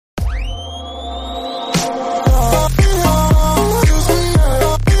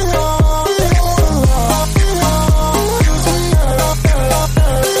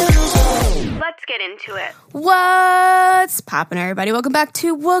What's poppin', everybody? Welcome back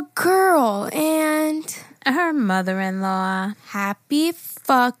to A Girl and Her Mother-in-Law. Happy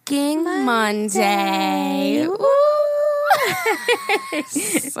fucking Monday. Woo!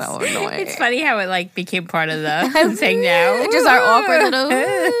 So annoying. It's funny how it became part of the thing now. Just our awkward little.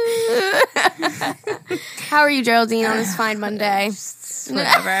 How are you, Geraldine, on this fine Monday?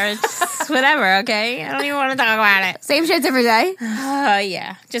 Whatever, okay? I don't even want to talk about it. Same shit every day.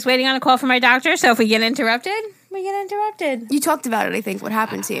 Yeah. Just waiting on a call from my doctor, so if we get interrupted, we get interrupted. You talked about it, I think, what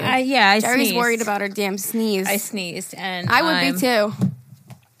happened to you. I Jerry's sneezed. worried about her damn sneeze. I sneezed. And I would be too.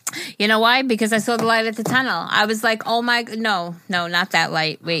 You know why? Because I saw the light at the tunnel. I was like, oh my, no, not that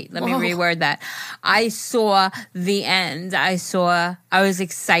light. Wait, let me reword that. I saw the end. I was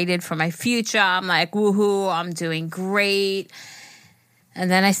excited for my future. I'm like, woohoo, I'm doing great. And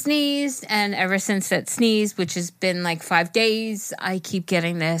then I sneezed, and ever since that sneeze, which has been like 5 days, I keep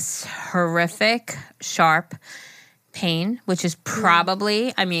getting this horrific, sharp pain, which is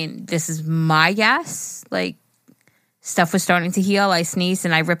probably, this is my guess, stuff was starting to heal. I sneezed,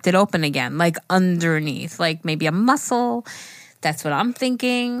 and I ripped it open again, underneath, maybe a muscle. That's what I'm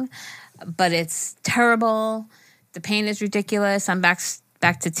thinking, but it's terrible. The pain is ridiculous. I'm back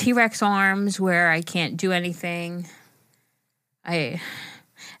to T-Rex arms where I can't do anything.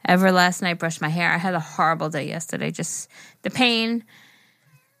 Last night brushed my hair. I had a horrible day yesterday. Just the pain.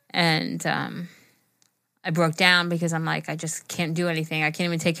 And I broke down because I'm like, I just can't do anything. I can't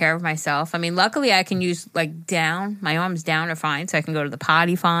even take care of myself. Luckily I can use down. My arms down are fine, so I can go to the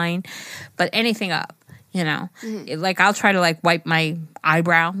potty fine. But anything up, Mm-hmm. I'll try to wipe my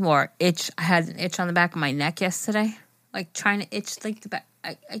eyebrow or itch. I had an itch on the back of my neck yesterday. Trying to itch the back.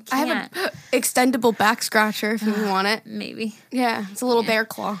 I can't. I have an extendable back scratcher if you want it. Maybe. Yeah, it's a little bear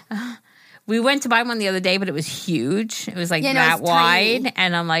claw. We went to buy one the other day, but it was huge. It was that wide. Tiny.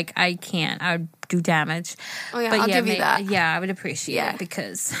 And I'm like, I can't. I would do damage. Oh, yeah, I'll give you that. Yeah, I would appreciate it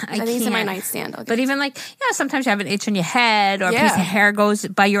because I can't. It's in my nightstand. But even sometimes you have an itch on your head or a piece of hair goes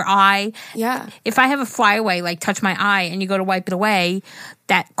by your eye. Yeah. If I have a flyaway, touch my eye and you go to wipe it away,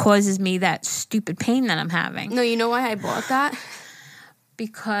 that causes me that stupid pain that I'm having. No, you know why I bought that?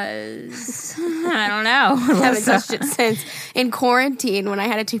 Because I don't know. I haven't touched it since. In quarantine, when I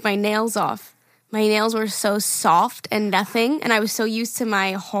had to take my nails off, my nails were so soft and nothing, and I was so used to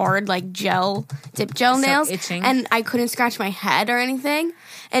my hard, dip gel nails, itching. And I couldn't scratch my head or anything,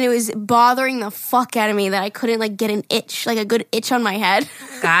 and it was bothering the fuck out of me that I couldn't get an itch, a good itch on my head.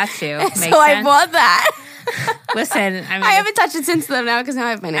 Got you. So sense. I bought that. Listen, I haven't touched it since then now because now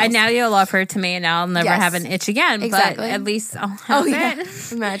I have my nails. And now you'll love her to me, and I'll never have an itch again. Exactly. But at least I'll have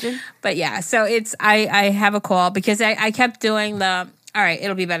it. Imagine. But yeah, so it's I have a call because I kept doing the all right,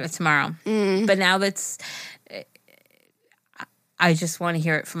 it'll be better tomorrow. But now I just want to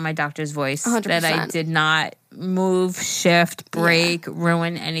hear it from my doctor's voice 100%. that I did not move, shift, break,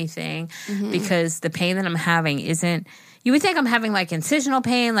 ruin anything because the pain that I'm having isn't. You would think I'm having incisional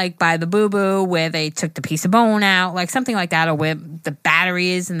pain, by the boo-boo where they took the piece of bone out, something like that, or where the battery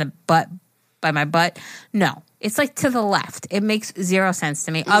is in the butt, by my butt. No, it's to the left. It makes zero sense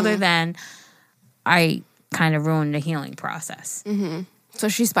to me other than I kind of ruined the healing process. Mm-hmm. So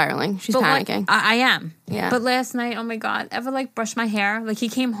she's spiraling. She's panicking. I am. Yeah. But last night, oh my God, ever brushed my hair? He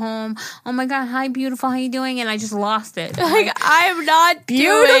came home. Oh my God, hi, beautiful. How you doing? And I just lost it. I'm not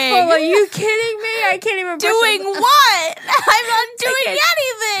beautiful. doing. Are you kidding me? I can't even doing what? I'm not doing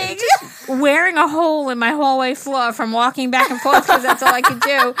anything. Just wearing a hole in my hallway floor from walking back and forth because that's all I could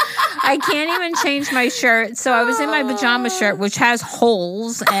do. I can't even change my shirt. So I was in my pajama shirt, which has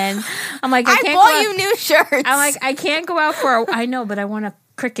holes, and I'm like, I bought you new shirts. I'm like, I can't go out I know, but I want to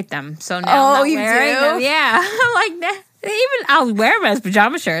cricket them. So now I'm not wearing them. Yeah. I'm like, nah. I'll wear them as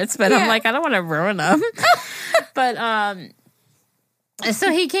pajama shirts, but I'm like, I don't want to ruin them. But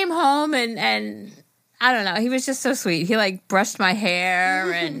so he came home and I don't know. He was just so sweet. He brushed my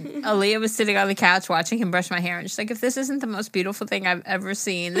hair, and Aaliyah was sitting on the couch watching him brush my hair, and she's like, "If this isn't the most beautiful thing I've ever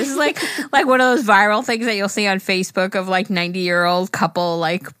seen, this is like one of those viral things that you'll see on Facebook of 90-year-old couple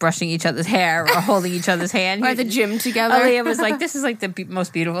brushing each other's hair or holding each other's hand, or at the gym together." Aaliyah was like, "This is the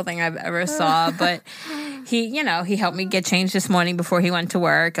most beautiful thing I've ever saw." But he helped me get changed this morning before he went to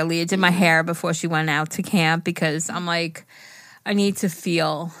work. Aaliyah did my hair before she went out to camp because I'm like, I need to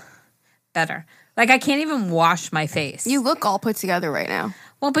feel better. Like, I can't even wash my face. You look all put together right now.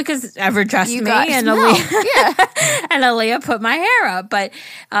 Well, because Ever dressed me and Aaliyah, and Aaliyah put my hair up, but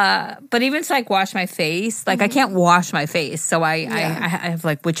even to like wash my face, like I can't wash my face, so I have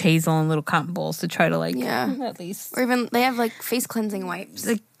like witch hazel and little cotton balls to try to like at least, or even they have like face cleansing wipes.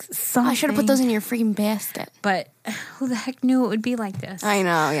 Like I should have put those in your freaking basket. But who the heck knew it would be like this? I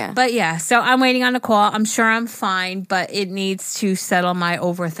know, yeah. But yeah, so I'm waiting on a call. I'm sure I'm fine, but it needs to settle my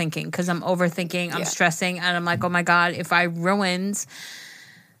overthinking because I'm overthinking, I'm stressing, and I'm like, oh my God, if I ruined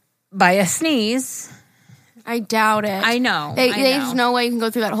by a sneeze. I doubt it. I know. There's no way you can go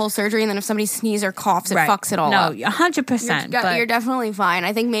through that whole surgery, and then if somebody sneezes or coughs, it fucks it all up. No, 100%. You're definitely fine.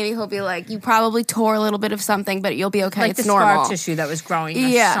 I think maybe he'll be like, you probably tore a little bit of something, but you'll be okay. Like it's the normal. scar tissue that was growing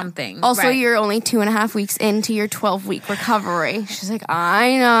or something. Also, you're only 2.5 weeks into your 12-week recovery. She's like,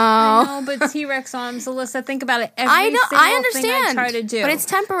 I know. But T-Rex arms, Alyssa, think about it. I know. I understand. Thing I try to do. But it's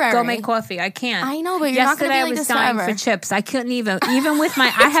temporary. Go make coffee. I can't. I know, but you're not going to be like this forever. Yesterday I was dying for chips. I couldn't even with my,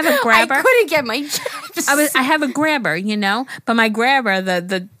 I have a grabber. I couldn't get my chips. I have a grabber, you know, but my grabber,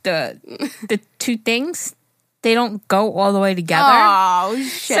 the two things, they don't go all the way together. Oh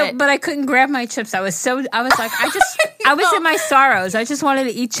shit! So, but I couldn't grab my chips. I was like, I was in my sorrows. I just wanted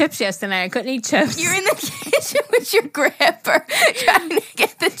to eat chips yesterday. I couldn't eat chips. You're in the kitchen with your grabber trying to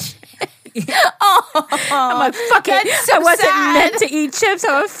get the chips. Oh, I'm like, fuck it. So I wasn't sad. meant to eat chips.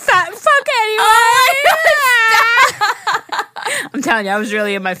 I'm a fat fuck anyway. I'm telling you, I was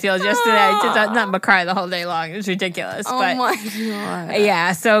really in my feels yesterday. I did nothing but cry the whole day long. It was ridiculous. Oh but, my God.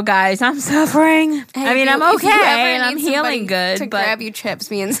 Yeah, so guys, I'm suffering. I mean, I'm okay and I'm healing good. To but grab you chips,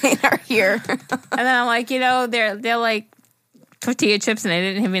 me and Zane are here. And then I'm like, you know, they're like tortilla chips and they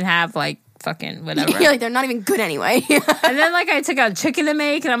didn't even have like fucking whatever. You're like, they're not even good anyway. And then like I took out chicken to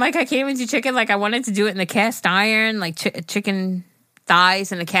make and I'm like, I can't even do chicken. Like I wanted to do it in the cast iron, like chicken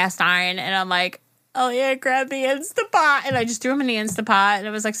thighs in the cast iron. And I'm like, oh yeah, grab the Instapot. And I just threw them in the Instapot. And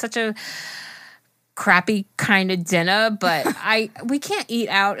it was like such a crappy kind of dinner, but we can't eat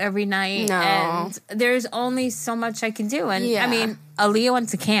out every night. No. And there's only so much I can do. And Yeah. I mean, Aaliyah went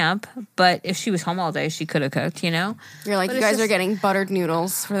to camp, but if she was home all day, she could have cooked, you know? You're like, but you guys are getting buttered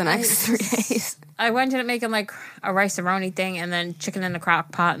noodles for the next 3 days. I went to making like a rice-a-roni thing and then chicken in the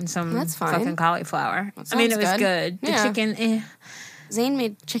crock pot and some That's fine. fucking cauliflower. That I mean, it sounds was good. The Yeah. chicken, Zane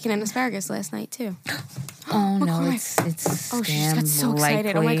made chicken and asparagus last night, too. Oh, no, it's Oh, she just got so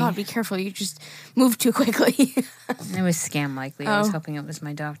excited. likely. Oh, my God, be careful. You just moved too quickly. It was scam likely. I was Oh. hoping it was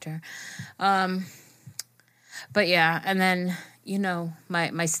my doctor. But yeah, and then, you know,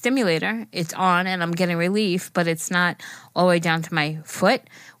 my stimulator, it's on and I'm getting relief, but it's not all the way down to my foot,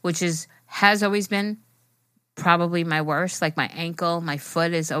 which has always been probably my worst. Like my ankle, my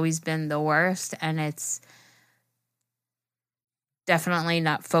foot has always been the worst, and it's definitely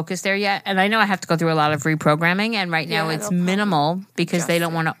not focused there yet. And I know I have to go through a lot of reprogramming, and right now it's minimal because they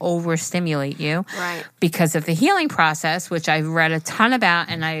don't want to overstimulate you. Right. Because of the healing process, which I've read a ton about,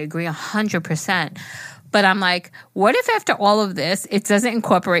 and I agree 100%. But I'm like, what if after all of this, it doesn't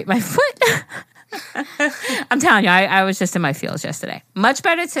incorporate my foot? I'm telling you, I was just in my feels yesterday. Much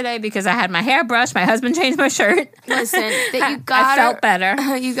better today because I had my hair brushed. My husband changed my shirt. Listen, I felt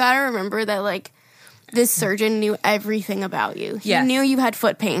better. You gotta remember that, like, this surgeon knew everything about you. He Yes. knew you had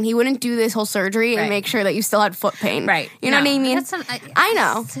foot pain. He wouldn't do this whole surgery and Right. make sure that you still had foot pain. Right. You know what I mean? That's I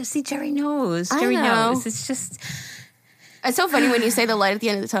know. See, Jerry knows. I Jerry know. knows. It's just... It's so funny when you say the light at the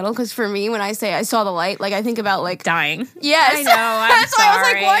end of the tunnel, because for me, when I say I saw the light, like, I think about, like... dying. Yes. I know. I'm That's sorry. why I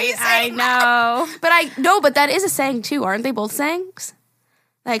was like, why are you saying that? But but that is a saying, too. Aren't they both sayings?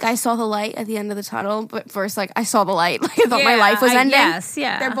 Like, I saw the light at the end of the tunnel, but first, like, I saw the light. Like, I thought my life was ending. Yes,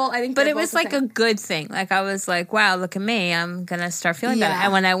 yeah. They're both, I think but they're it was both like a good thing. Like, I was like, wow, look at me. I'm going to start feeling better. Yeah.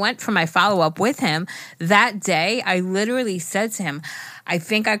 And when I went for my follow-up with him, that day, I literally said to him, I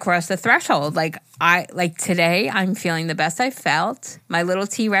think I crossed the threshold. Like today, I'm feeling the best I felt. My little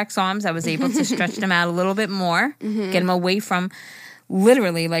T-Rex arms, I was able to stretch them out a little bit more, get them away from,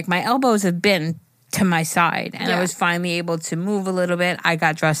 literally, like, my elbows have been to my side, and I was finally able to move a little bit. I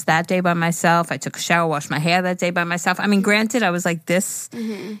got dressed that day by myself. I took a shower, washed my hair that day by myself. I mean, granted, I was like this,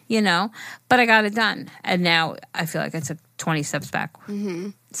 you know, but I got it done. And now I feel like I took 20 steps back.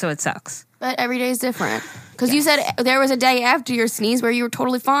 So it sucks. But every day is different. Because you said there was a day after your sneeze where you were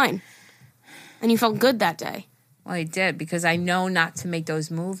totally fine. And you felt good that day. Well, I did, because I know not to make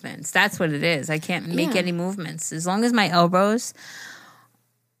those movements. That's what it is. I can't make any movements. As long as my elbows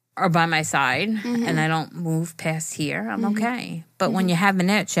are by my side and I don't move past here, I'm okay. But when you have an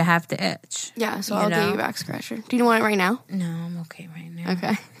itch, you have to itch. Yeah, so I'll get you a back scratcher. Do you want it right now? No, I'm okay right now.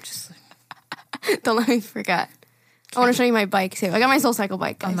 Okay. Just Don't let me forget. I want to show you my bike too. I got my Soul Cycle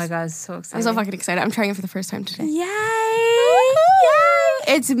bike, guys. Oh my God, so excited. I'm so fucking excited. I'm trying it for the first time today. Yay!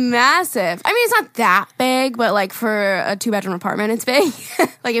 It's massive. I mean, it's not that big, but like for a 2-bedroom apartment, it's big.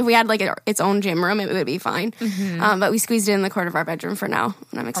 Like if we had like its own gym room, it would be fine. But we squeezed it in the corner of our bedroom for now,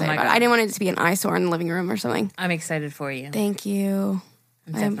 and I'm excited about it. I didn't want it to be an eyesore in the living room or something. I'm excited for you. Thank you.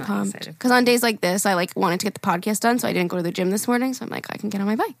 I'm pumped. Excited. Because on days like this, I like wanted to get the podcast done, so I didn't go to the gym this morning. So I'm like, I can get on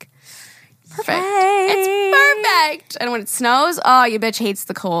my bike. Perfect. Yay. It's perfect. And when it snows, oh, you bitch hates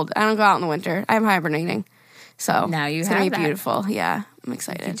the cold. I don't go out in the winter. I'm hibernating. So now it's going to be that. beautiful. Yeah, I'm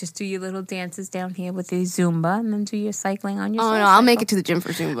excited. You just do your little dances down here with the Zumba and then do your cycling on your Oh, Soul no, Cycle. I'll make it to the gym for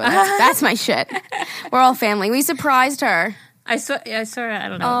Zumba. That's my shit. We're all family. We surprised her. I saw. I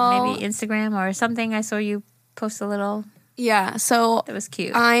don't know, maybe Instagram or something. I saw you post a little. Yeah, so That was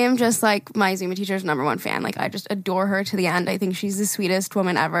cute. I am just like my Zumba teacher's number one fan. Like I just adore her to the end. I think she's the sweetest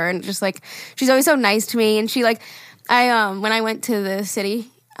woman ever, and just like she's always so nice to me. And she like when I went to the city,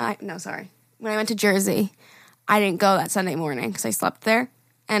 when I went to Jersey, I didn't go that Sunday morning because I slept there,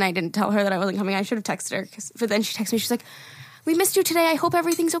 and I didn't tell her that I wasn't coming. I should have texted her, but then she texted me. She's like, "We missed you today. I hope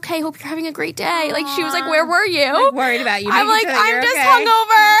everything's okay. Hope you're having a great day." Like she was like, "Where were you?" I'm worried about you. I'm like, making sure I'm you're just okay.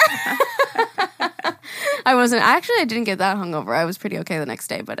 hungover. I wasn't. Actually, I didn't get that hungover. I was pretty okay the next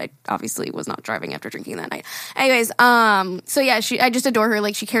day, but I obviously was not driving after drinking that night. Anyways, so yeah, I just adore her.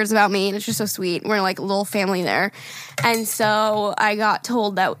 Like she cares about me, and it's just so sweet. We're like a little family there, and so I got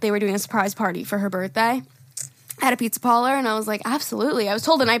told that they were doing a surprise party for her birthday at a pizza parlor, and I was like, absolutely. I was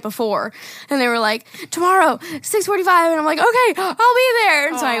told the night before, and they were like, tomorrow, 6:45, and I'm like, okay, I'll be there.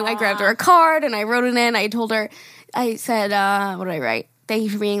 And so I grabbed her a card, and I wrote it in. I told her, I said, what did I write? Thank you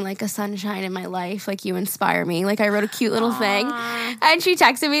for being like a sunshine in my life. Like you inspire me. Like I wrote a cute little thing. And she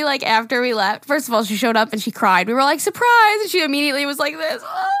texted me like after we left. First of all, she showed up and she cried. We were like, surprise. And she immediately was like this.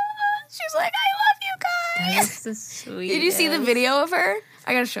 She was like, I love you guys. That is the sweetest. Did you see the video of her?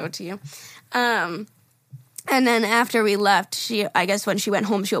 I gotta show it to you. And then after we left, I guess when she went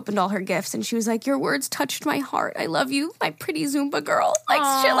home, she opened all her gifts and she was like, your words touched my heart. I love you, my pretty Zumba girl.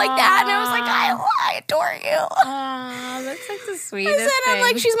 Like shit like that. And I was like, I adore you. Aw, that's like the sweetest I said, thing. I'm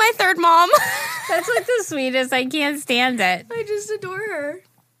like, she's my third mom. That's like the sweetest. I can't stand it. I just adore her.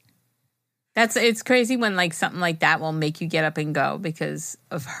 It's crazy when like something like that will make you get up and go because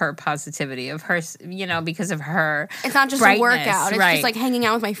of her positivity, of her, because of her. It's not just a workout. It's just like hanging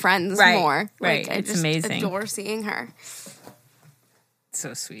out with my friends more. Right. Like, I just amazing. adore seeing her.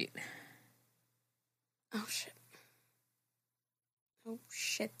 So sweet. Oh shit.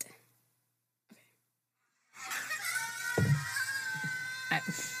 Okay.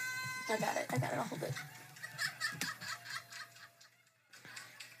 I got it. I'll hold it.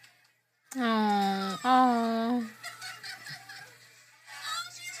 Oh.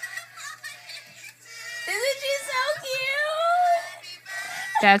 Isn't she so cute?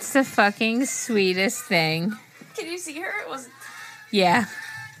 That's the fucking sweetest thing. Can you see her? Yeah.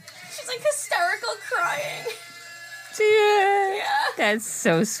 She's like hysterical crying. Yeah. That's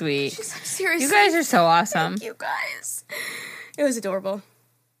so sweet. She's like, seriously. You guys are so awesome. Thank you guys. It was adorable.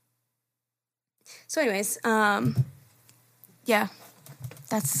 So anyways, yeah.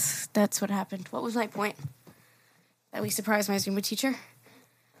 That's what happened. What was my point? That we surprised my Zumba teacher?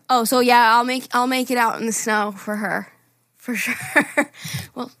 Oh, so yeah, I'll make it out in the snow for her. For sure.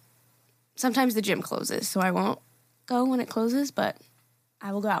 Well, sometimes the gym closes, so I won't go when it closes, but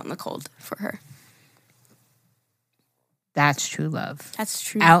I will go out in the cold for her. That's true love. That's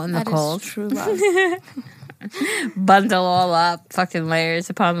true. Out in the that cold. Is true love. Bundle all up, fucking layers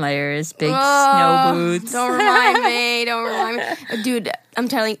upon layers, big snow boots. Don't remind me. Dude, I'm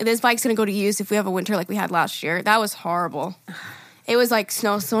telling you, this bike's gonna go to use if we have a winter like we had last year. That was horrible. It was like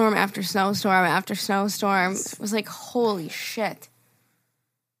snowstorm after snowstorm after snowstorm. It was like, holy shit.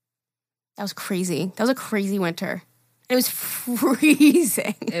 That was crazy. That was a crazy winter. It was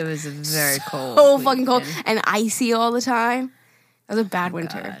freezing. It was very cold. So fucking cold. And icy all the time. That was a bad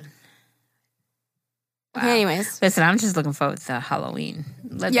winter. God. Wow. Okay, anyways. Listen, I'm just looking forward to Halloween.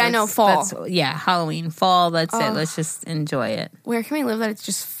 Fall. Halloween, fall. That's it. Let's just enjoy it. Where can we live that it's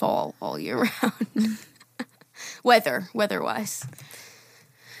just fall all year round? Weather-wise.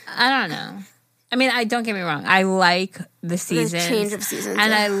 I don't know. I mean, don't get me wrong. I like the seasons. The change of seasons.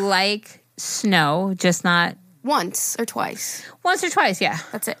 And I like snow, just not... Once or twice. Once or twice, yeah.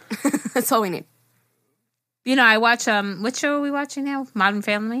 That's it. That's all we need. I watch, what show are we watching now? Modern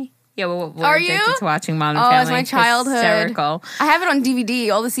Family? Yeah, we're are you? addicted to watching Modern Family. Oh, it's my childhood. Hysterical. I have it on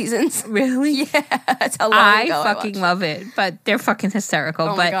DVD, all the seasons. Really? Yeah, that's how long ago I fucking love it, but they're fucking hysterical.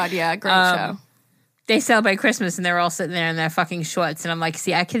 Oh my God, yeah, great show. They celebrate Christmas and they're all sitting there in their fucking shorts. And I'm like,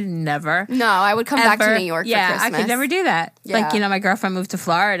 see, I could never. No, I would come back to New York for Christmas. I could never do that. Yeah. Like, my girlfriend moved to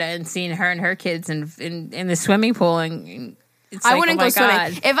Florida and seeing her and her kids in the swimming pool. And it's I like, wouldn't oh my go swimming.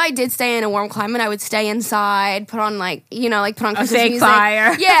 God. If I did stay in a warm climate, I would stay inside, put on put on Christmas fake music.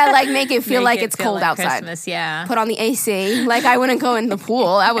 fire. Yeah, like make it feel Make like it it's feel cold like outside. Christmas, yeah. Put on the AC. Like I wouldn't go in the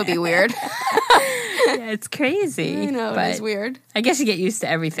pool. That would be weird. Yeah, it's crazy. It is weird. I guess you get used to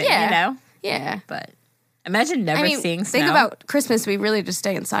everything, Yeah. Yeah. But imagine never seeing snow. Think about Christmas. We really just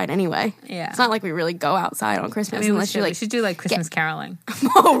stay inside anyway. Yeah. It's not like we really go outside on Christmas unless we should do Christmas caroling.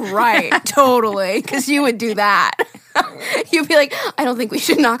 Oh, right. Totally. Because you would do that. You'd be like, I don't think we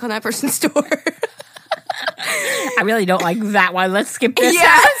should knock on that person's door. I really don't like that one. Let's skip this.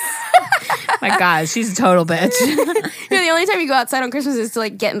 Yes. My God, she's a total bitch. The only time you go outside on Christmas is to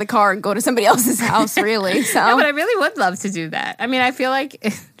get in the car and go to somebody else's house, really. So. No, but I really would love to do that. I mean, I feel like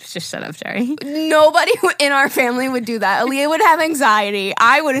just shut up, Jerry. Nobody in our family would do that. Aaliyah would have anxiety.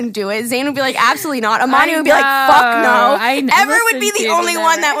 I wouldn't do it. Zane would be like, absolutely not. Amani would be like, fuck no. Ever would be the only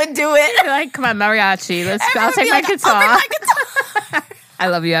one that would do it. Like, come on, mariachi. I'll take my guitar. I'll bring my guitar. I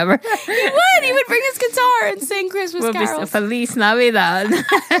love you, Ever. He would bring his guitar and sing Christmas carols. Feliz Navidad.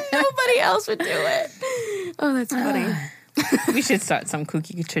 Nobody else would do it. Oh, that's funny. We should start some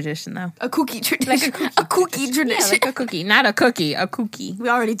cookie tradition, though. A cookie tradition. Like a cookie tradition. Yeah, like a cookie. Not a cookie, a cookie. We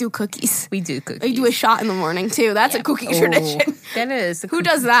already do cookies. We do cookies. We do a shot in the morning, too. That's a cookie tradition. That is. Who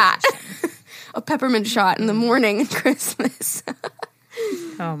does that? A peppermint shot in the morning at Christmas.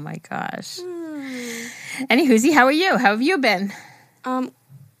 Oh, my gosh. Anywho, how are you? How have you been?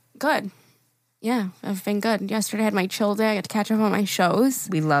 Good. Yeah, I've been good. Yesterday I had my chill day. I got to catch up on my shows.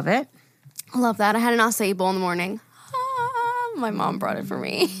 We love it. I love that. I had an acai bowl in the morning. My mom brought it for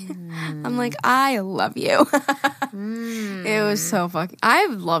me. I'm like, I love you. It was so fucking... I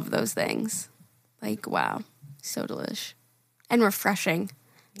love those things. Like, wow. So delish. And refreshing.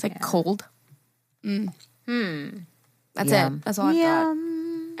 It's like cold. That's it. That's all I've got.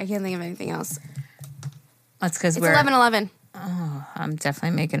 I can't think of anything else. That's because it's 11/11. Oh, I'm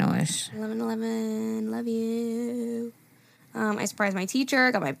definitely making a wish. 11/11. Love you. I surprised my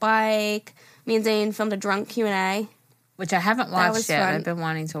teacher. Got my bike. Me and Zane filmed a drunk Q&A. Which I haven't watched yet. Fun. I've been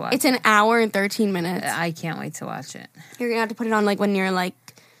wanting to watch. It's an hour and 13 minutes. I can't wait to watch it. You're going to have to put it on when you're I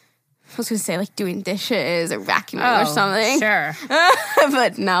was going to say doing dishes or vacuuming or something. Sure.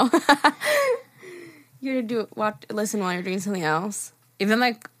 But no. You're going to listen while you're doing something else. Even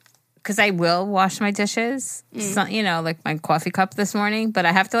because I will wash my dishes, my coffee cup this morning, but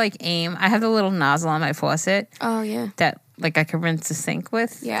I have to aim. I have the little nozzle on my faucet. Oh, yeah. That I can rinse the sink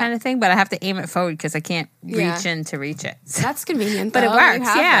with kind of thing, but I have to aim it forward because I can't reach in to reach it. That's convenient, but though. It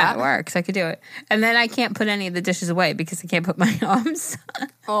works. Yeah, it works. I could do it. And then I can't put any of the dishes away because I can't put my arms.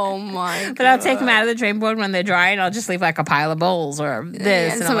 Oh, my God. But I'll take them out of the drain board when they're dry, and I'll just leave a pile of bowls or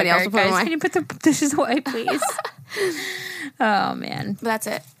this. And somebody else will put them away. Can you put the dishes away, please? Oh, man. That's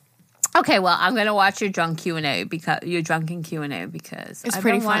it. Okay, well, I'm gonna watch your drunken Q&A because it's I've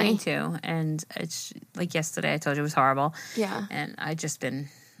pretty been funny wanting to, and it's yesterday I told you it was horrible. Yeah, and I just been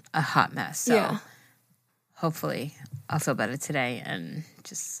a hot mess. So hopefully I'll feel better today and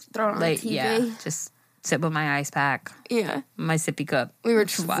just throw it on TV. Yeah, just sit with my ice pack. Yeah, my sippy cup. We were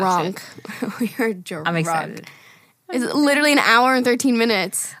drunk. We were drunk. I'm excited. It's literally an hour and 13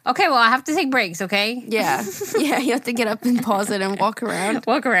 minutes. Okay, well, I have to take breaks, okay? Yeah. Yeah, you have to get up and pause it and walk around.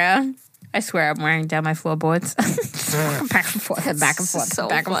 Walk around. I swear I'm wearing down my floorboards. Back and forth, back and forth, so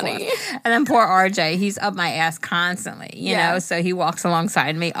back and funny. forth. And then poor RJ, he's up my ass constantly, you know? So he walks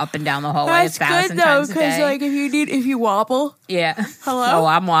alongside me up and down the hallway 1,000 times a day. That's good, though, because if you wobble. Yeah. Hello? Oh,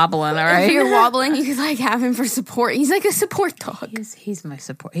 I'm wobbling, all right? If you're wobbling, you can, have him for support. He's like a support dog. He's my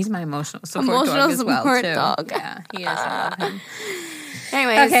support. He's my emotional support dog as well, too. Dog. Yeah, he is. I love him.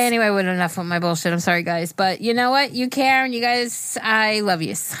 Anyways. Okay, anyway, we're enough with my bullshit. I'm sorry, guys. But you know what? You care, and you guys, I love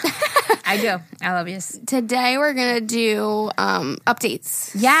yous. I do. I love yous. Today we're going to do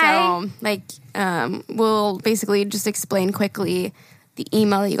updates. Yay. So, we'll basically just explain quickly the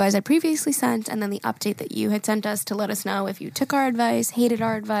email that you guys had previously sent and then the update that you had sent us to let us know if you took our advice, hated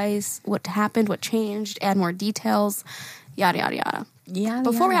our advice, what happened, what changed, add more details, yada, yada, yada. Yeah.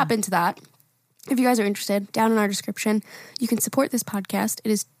 Before we hop into that, if you guys are interested, down in our description, you can support this podcast.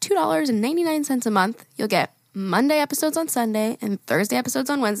 It is $2.99 a month. You'll get Monday episodes on Sunday and Thursday episodes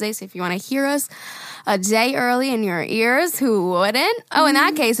on Wednesday. So if you want to hear us a day early in your ears, who wouldn't? Oh, in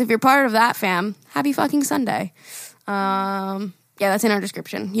that case, if you're part of that fam, happy fucking Sunday. Yeah, that's in our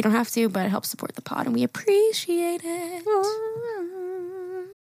description. You don't have to, but it helps support the pod, and we appreciate it.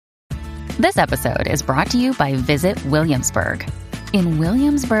 This episode is brought to you by Visit Williamsburg. In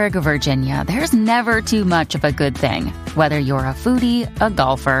Williamsburg, Virginia, there's never too much of a good thing. Whether you're a foodie, a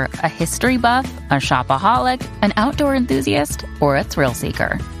golfer, a history buff, a shopaholic, an outdoor enthusiast, or a thrill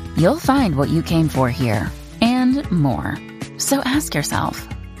seeker, you'll find what you came for here and more. So ask yourself,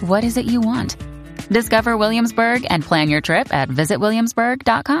 what is it you want? Discover Williamsburg and plan your trip at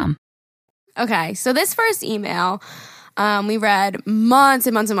visitwilliamsburg.com. Okay, so this first email we read months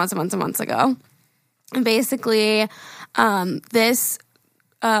and months and months and months and months ago. And basically, this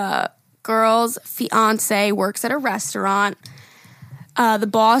girl's fiance works at a restaurant. The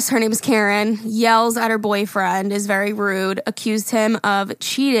boss, her name is Karen, yells at her boyfriend, is very rude, accused him of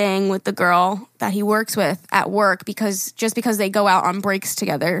cheating with the girl that he works with at work because they go out on breaks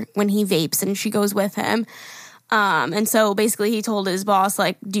together when he vapes and she goes with him. And so basically he told his boss,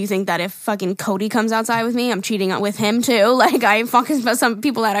 like, do you think that if fucking Cody comes outside with me, I'm cheating with him too? Like, I fucking some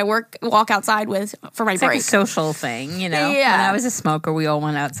people that I walk outside with for my break. Like a social thing, you know? Yeah. When I was a smoker, we all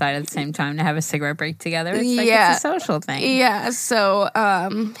went outside at the same time to have a cigarette break together. It's like it's a social thing. Yeah, so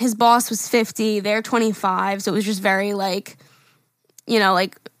his boss was 50, they're 25, so it was just very, like, you know,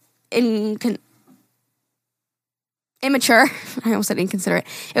 like, immature. I almost said inconsiderate.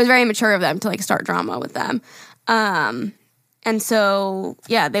 It was very immature of them to, like, start drama with them. And so,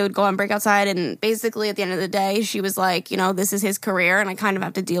 yeah, they would go on break outside, and basically at the end of the day, she was like, you know, this is his career and I kind of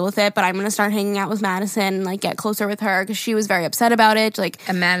have to deal with it, but I'm going to start hanging out with Madison and, like, get closer with her because she was very upset about it. Like,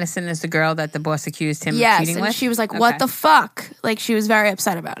 and Madison is the girl that the boss accused him of cheating with? Yes, and she was like, what the fuck? Like, she was very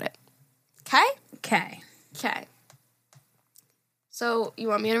upset about it. Okay? Okay. So, you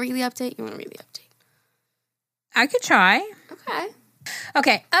want me to read the update? You want to read the update? I could try.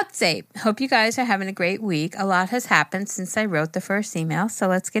 Okay, update. Hope you guys are having a great week. A lot has happened since I wrote the first email, so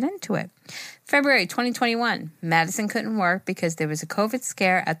let's get into it. February 2021. Madison couldn't work because there was a COVID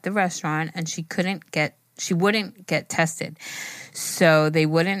scare at the restaurant and she wouldn't get tested. So they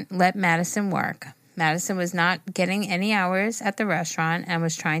wouldn't let Madison work. Madison was not getting any hours at the restaurant and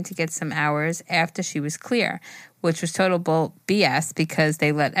was trying to get some hours after she was clear, which was total BS because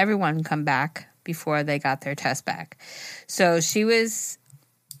they let everyone come back before they got their test back. So she was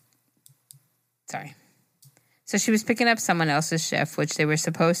picking up someone else's shift, which they were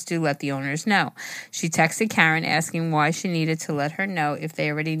supposed to let the owners know. She texted Karen asking why she needed to let her know if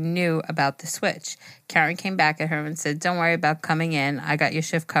they already knew about the switch. Karen came back at her and said, don't worry about coming in. I got your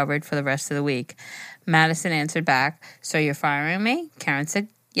shift covered for the rest of the week. Madison answered back, so you're firing me? Karen said,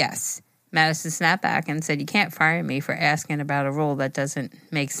 yes. Madison snapped back and said, you can't fire me for asking about a rule that doesn't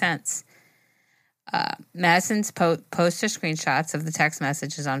make sense. Madison's posts her screenshots of the text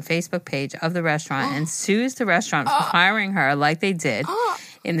messages on Facebook page of the restaurant and sues the restaurant for firing her like they did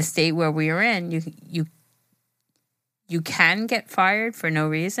in the state where we are in. You can get fired for no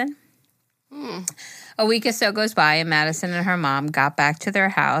reason. A week or so goes by and Madison and her mom got back to their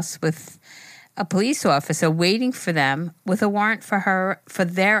house with a police officer waiting for them with a warrant for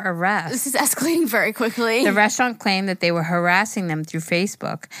their arrest. This is escalating very quickly. The restaurant claimed that they were harassing them through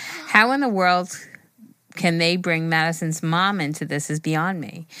Facebook. How in the world can they bring Madison's mom into this is beyond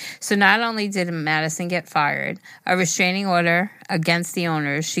me. So not only did Madison get fired, a restraining order against the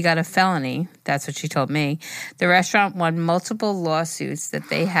owners, she got a felony. That's what she told me. The restaurant won multiple lawsuits that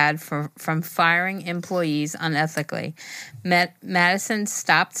they had from firing employees unethically. Madison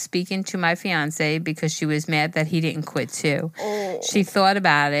stopped speaking to my fiance because she was mad that he didn't quit too. She thought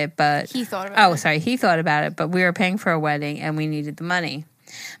about it, but... He thought about it, but we were paying for a wedding and we needed the money.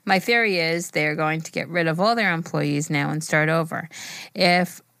 My theory is they're going to get rid of all their employees now and start over.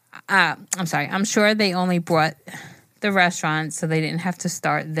 I'm sure they only brought the restaurant so they didn't have to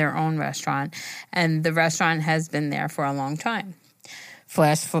start their own restaurant, and the restaurant has been there for a long time.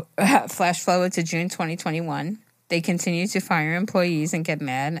 Flash forward to June 2021. They continue to fire employees and get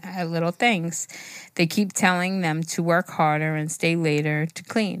mad at little things. They keep telling them to work harder and stay later to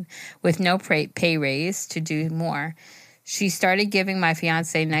clean, with no pay raise to do more. She started giving my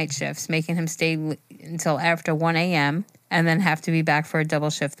fiancé night shifts, making him stay until after 1 a.m. and then have to be back for a double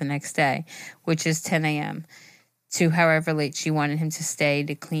shift the next day, which is 10 a.m., to however late she wanted him to stay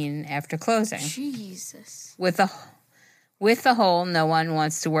to clean after closing. Jesus. With the whole no one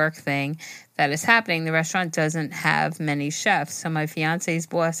wants to work thing that is happening, the restaurant doesn't have many chefs, so my fiancé's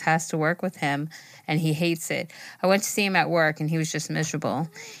boss has to work with him, and he hates it. I went to see him at work, and he was just miserable.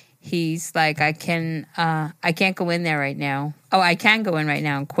 He's like, I can't go in there right now. Oh, I can go in right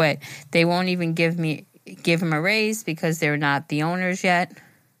now and quit. They won't even give him a raise because they're not the owners yet.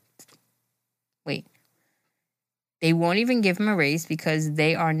 Wait. They won't even give him a raise because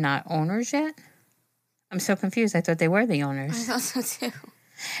they are not owners yet? I'm so confused. I thought they were the owners. I thought so too.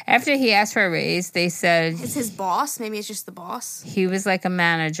 After he asked for a raise, they said... It's his boss? Maybe it's just the boss? He was like a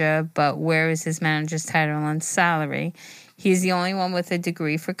manager, but where is his manager's title and salary? He's the only one with a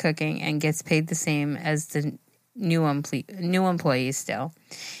degree for cooking and gets paid the same as the new employees still.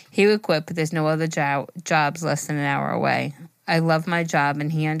 He would quit, but there's no other jobs less than an hour away. I love my job,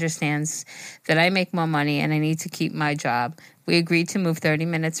 and he understands that I make more money and I need to keep my job. We agreed to move 30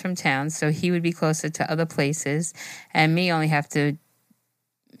 minutes from town, so he would be closer to other places, and me only have to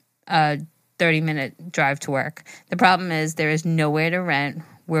 30-minute drive to work. The problem is there is nowhere to rent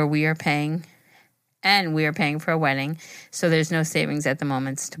where we are paying, and we are paying for a wedding, so there's no savings at the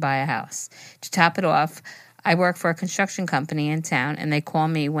moment to buy a house. To top it off, I work for a construction company in town, and they call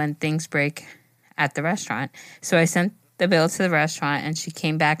me when things break at the restaurant. So I sent the bill to the restaurant, and she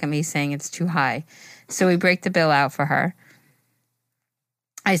came back at me saying it's too high. So we break the bill out for her.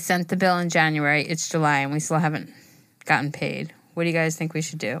 I sent the bill in January. It's July, and we still haven't gotten paid. What do you guys think we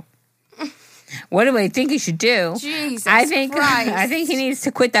should do? What do I think he should do? Jesus I think he needs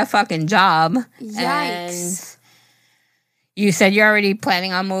to quit that fucking job. Yikes. And you said you're already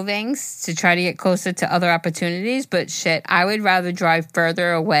planning on moving to try to get closer to other opportunities, but shit, I would rather drive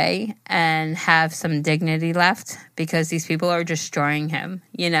further away and have some dignity left because these people are destroying him,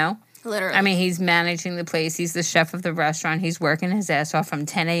 you know? Literally. I mean, he's managing the place. He's the chef of the restaurant. He's working his ass off from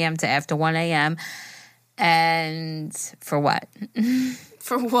 10 a.m. to after 1 a.m. And for what?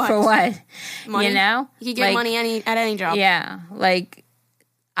 For what? For what? Money? You know? You could get money at any job. Yeah. Like,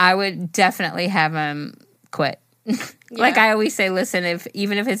 I would definitely have him quit. Like I always say, listen,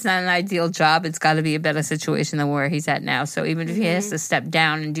 even if it's not an ideal job, it's got to be a better situation than where he's at now. So even if he has to step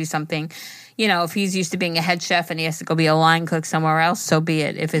down and do something, you know, if he's used to being a head chef and he has to go be a line cook somewhere else, so be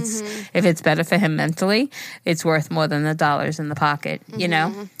it. If it's better for him mentally, it's worth more than the dollars in the pocket, you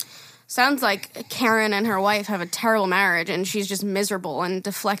know? Sounds like Karen and her wife have a terrible marriage, and she's just miserable and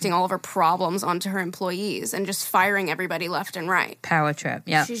deflecting all of her problems onto her employees and just firing everybody left and right. Power trip,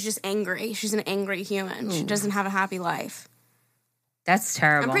 yeah. She's just angry. She's an angry human. She doesn't have a happy life. That's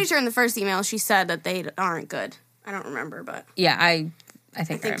terrible. I'm pretty sure in the first email she said that they aren't good. I don't remember, but... Yeah, I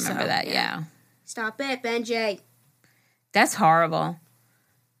think I remember so, that, yeah. Stop it, Benji. That's horrible.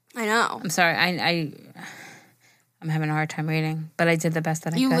 I know. I'm sorry, I'm having a hard time reading, but I did the best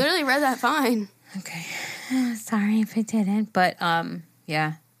that I could. You literally read that fine. Okay. Sorry if I didn't, but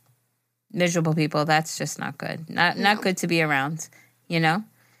yeah. Miserable people, that's just not good. Not good to be around, you know?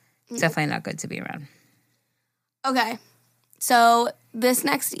 It's definitely not good to be around. Okay. So this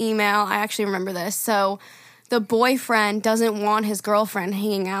next email, I actually remember this. So the boyfriend doesn't want his girlfriend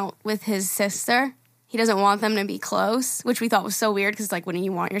hanging out with his sister. He doesn't want them to be close, which we thought was so weird because, like, wouldn't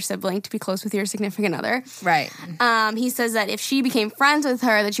you want your sibling to be close with your significant other? Right. He says that if she became friends with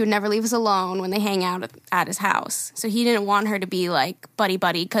her, that she would never leave us alone when they hang out at his house. So he didn't want her to be, like,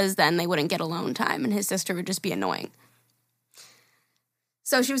 buddy-buddy because then they wouldn't get alone time and his sister would just be annoying.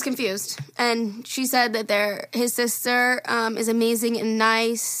 So she was confused. And she said that his sister is amazing and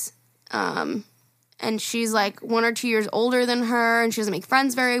nice, and she's like 1 or 2 years older than her, and she doesn't make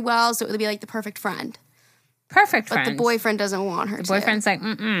friends very well, so it would be like the perfect friend. Perfect friend. But the boyfriend doesn't want her to. The boyfriend's like,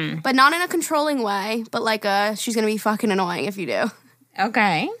 But not in a controlling way, but like she's going to be fucking annoying if you do.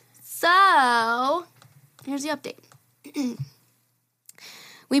 Okay. So, here's the update.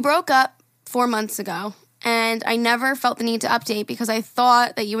 We broke up 4 months ago, and I never felt the need to update because I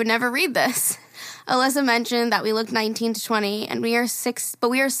thought that you would never read this. Alyssa mentioned that we look 19 to 20, and we are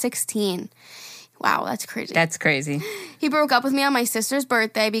 16. Wow, that's crazy. That's crazy. He broke up with me on my sister's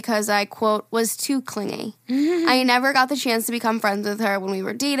birthday because I, quote, was too clingy. I never got the chance to become friends with her when we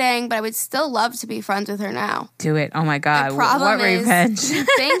were dating, but I would still love to be friends with her now. Do it. Oh, my God. The problem what is revenge?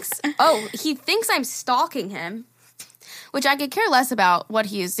 He thinks I'm stalking him, which I could care less about what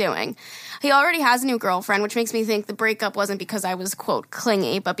he is doing. He already has a new girlfriend, which makes me think the breakup wasn't because I was, quote,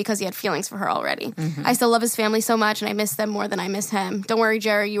 clingy, but because he had feelings for her already. I still love his family so much, and I miss them more than I miss him. Don't worry,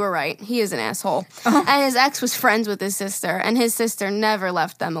 Jerry, you were right. He is an asshole. And his ex was friends with his sister, and his sister never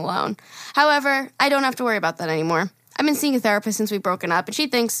left them alone. However, I don't have to worry about that anymore. I've been seeing a therapist since we've broken up, and she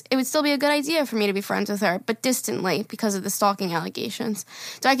thinks it would still be a good idea for me to be friends with her, but distantly because of the stalking allegations.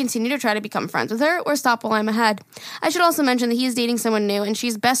 Do I continue to try to become friends with her, or stop while I'm ahead? I should also mention that he is dating someone new, and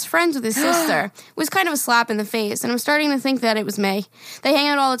she's best friends with his sister. It was kind of a slap in the face, and I'm starting to think that it was me. They hang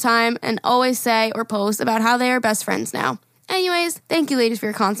out all the time and always say or post about how they are best friends now. Anyways, thank you, ladies, for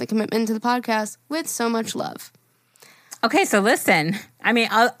your constant commitment to the podcast. With so much love. Okay, so listen. I mean,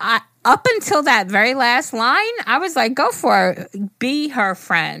 up until that very last line, I was like, go for it. Be her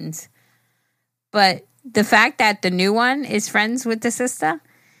friend. But the fact that the new one is friends with the sister,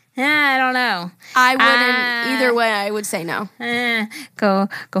 I don't know. I wouldn't. Either way, I would say no. Go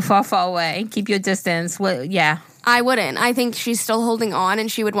far away. Keep your distance. Well, yeah. I wouldn't. I think she's still holding on,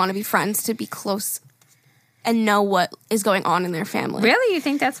 and she would want to be friends to be close and know what is going on in their family. Really? You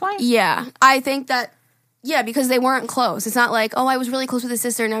think that's why? Yeah. I think that, because they weren't close. It's not like, oh, I was really close with his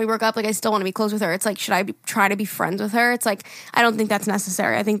sister, now we broke up, like, I still want to be close with her. It's like, should I try to be friends with her? It's like, I don't think that's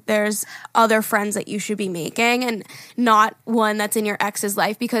necessary. I think there's other friends that you should be making, and not one that's in your ex's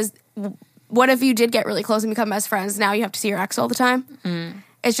life, because what if you did get really close and become best friends? Now you have to see your ex all the time?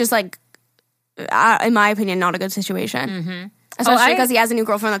 It's just like, in my opinion, not a good situation. Especially because he has a new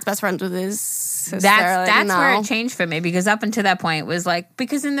girlfriend that's best friends with his sister. That's where it changed for me, because up until that point it was like,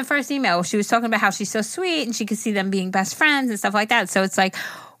 because in the first email she was talking about how she's so sweet and she could see them being best friends and stuff like that. So it's like,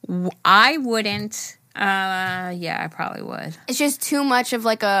 I wouldn't. I probably would. It's just too much of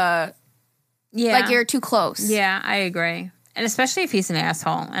like a, like you're too close. Yeah, I agree. And especially if he's an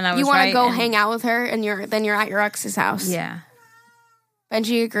asshole. And I was you want to go hang out with her, and then you're at your ex's house. Yeah.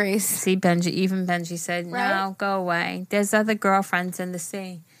 Benji agrees. See, Benji said, no, go away. There's other girlfriends in the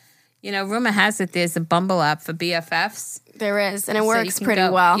sea. You know, rumor has it there's a Bumble app for BFFs. There is, and it works pretty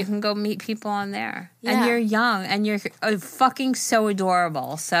well. You can go meet people on there. Yeah. And you're young, and you're fucking so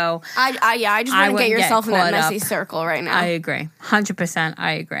adorable. So I just wouldn't get yourself in that messy circle right now. I agree. 100%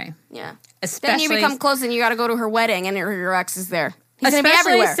 I agree. Yeah. Especially, then you become close, and you got to go to her wedding, and your ex is there. He's going to be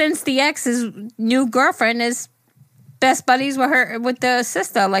especially everywhere. Since the ex's new girlfriend is best buddies with the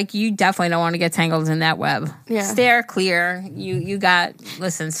sister. Like, you definitely don't want to get tangled in that web. Yeah. Steer clear. You got,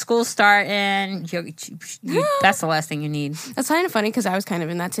 listen, school starting. That's the last thing you need. That's kind of funny, because I was kind of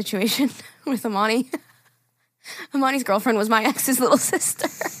in that situation with Amani. Amani's girlfriend was my ex's little sister.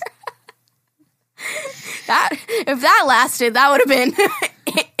 If that lasted, that would have been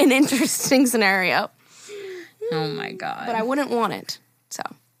an interesting scenario. Oh my God. But I wouldn't want it, so.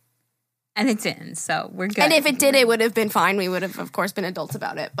 And it didn't, so we're good. And if it did, it would have been fine. We would have, of course, been adults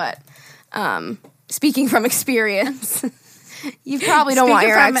about it. But speaking from experience, you probably don't want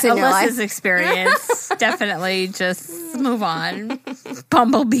your ex in your life. Alyssa's experience, definitely just move on.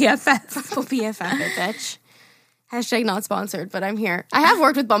 Bumble BFF. Bumble BFF, bitch. Hashtag not sponsored, but I'm here. I have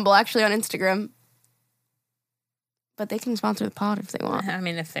worked with Bumble, actually, on Instagram. But they can sponsor the pod if they want. I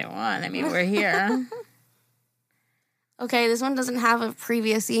mean, if they want. I mean, we're here. Okay, this one doesn't have a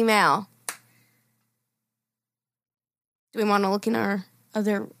previous email. Do we want to look in our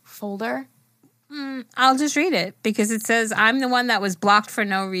other folder? I'll just read it, because it says, I'm the one that was blocked for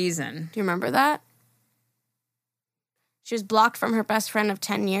no reason. Do you remember that? She was blocked from her best friend of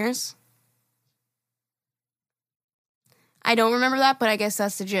 10 years. I don't remember that, but I guess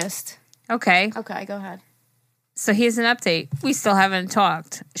that's the gist. Okay. Okay, go ahead. So here's an update. We still haven't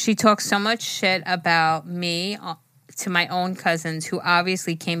talked. She talks so much shit about me to my own cousins, who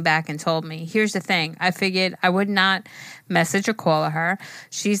obviously came back and told me. Here's the thing. I figured I would not message or call her.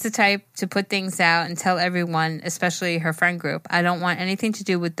 She's the type to put things out and tell everyone, especially her friend group. I don't want anything to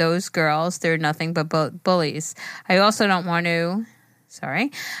do with those girls. They're nothing but bullies. I also don't want to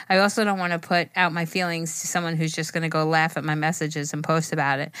put out my feelings to someone who's just going to go laugh at my messages and post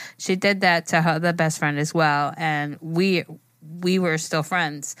about it. She did that to her other best friend as well, and we were still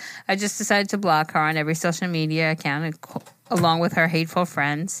friends. I just decided to block her on every social media account, along with her hateful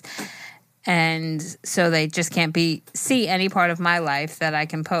friends. And so they just can't see any part of my life that I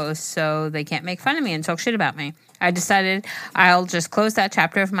can post, so they can't make fun of me and talk shit about me. I decided I'll just close that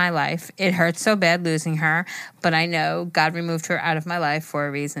chapter of my life. It hurts so bad losing her, but I know God removed her out of my life for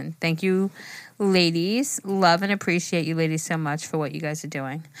a reason. Thank you, ladies. Love and appreciate you ladies so much for what you guys are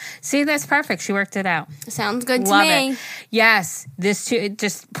doing. See, that's perfect. She worked it out. Sounds good to Love me. It. Yes, this too,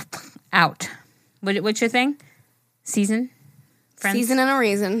 just out. What's your thing? Season? Friends? Season and a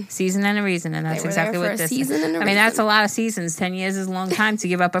reason. Season and a reason, and that's exactly what this is. I mean, that's a lot of seasons. 10 years is a long time to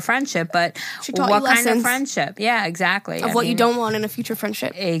give up a friendship, but what kind of friendship? Yeah, exactly. Of what you don't want in a future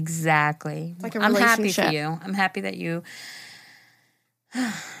friendship. Exactly. Like a I'm relationship. happy for you. I'm happy that you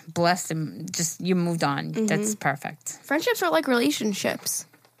blessed and just you moved on. Mm-hmm. That's perfect. Friendships are like relationships.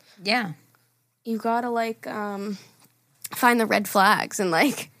 Yeah. You gotta find the red flags and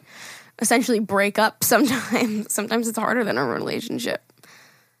essentially break up sometimes. Sometimes it's harder than a relationship.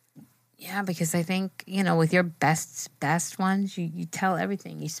 Yeah, because I think, with your best ones, you tell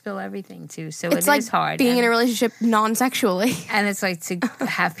everything. You spill everything, too. So it's like is hard. Being in a relationship non-sexually. And it's like to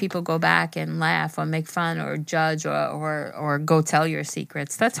have people go back and laugh or make fun or judge or go tell your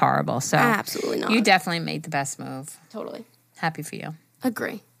secrets. That's horrible. So absolutely not. You definitely made the best move. Totally. Happy for you.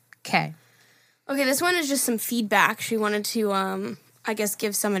 Agree. Okay, this one is just some feedback. She wanted to, I guess,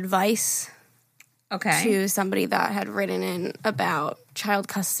 give some advice. Okay. to somebody that had written in about child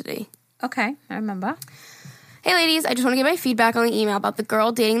custody. Okay, I remember. Hey, ladies, I just want to give my feedback on the email about the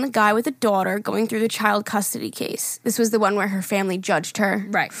girl dating the guy with a daughter going through the child custody case. This was the one where her family judged her.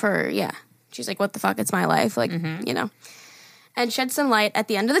 Right. She's like, what the fuck? It's my life. Like, you know. And shed some light at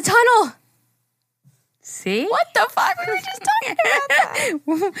the end of the tunnel. See? What the fuck? We were just talking about that.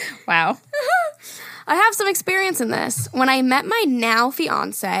 Wow. I have some experience in this. When I met my now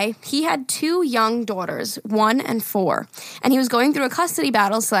fiance, he had 2 young daughters, 1 and 4, and he was going through a custody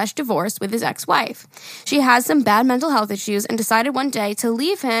battle / divorce with his ex-wife. She has some bad mental health issues and decided one day to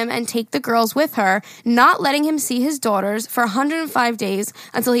leave him and take the girls with her, not letting him see his daughters for 105 days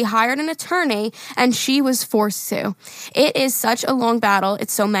until he hired an attorney and she was forced to. It is such a long battle.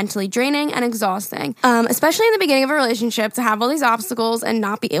 It's so mentally draining and exhausting, especially in the beginning of a relationship, to have all these obstacles and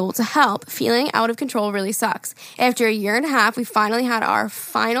not be able to help. Feeling out of control really sucks. After a year and a half, we finally had our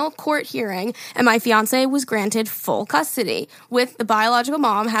final court hearing, and my fiance was granted full custody, with the biological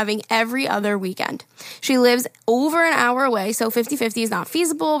mom having every other weekend. She lives over an hour away, so 50-50 is not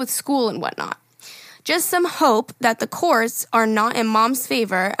feasible with school and whatnot. Just some hope that the courts are not in mom's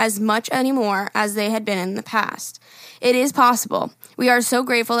favor as much anymore as they had been in the past. It is possible. We are so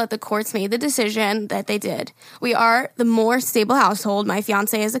grateful that the courts made the decision that they did. We are the more stable household. My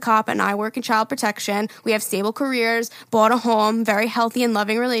fiance is a cop and I work in child protection. We have stable careers, bought a home, very healthy and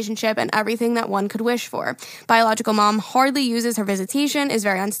loving relationship, and everything that one could wish for. Biological mom hardly uses her visitation, is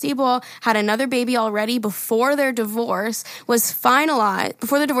very unstable, had another baby already before their divorce was finalized,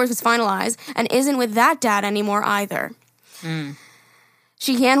 and isn't with that dad anymore either.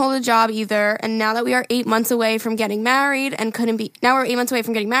 She can't hold a job either, and now that we are 8 months away from getting married and couldn't be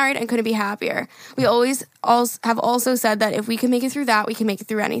happier. We have also said that if we can make it through that, we can make it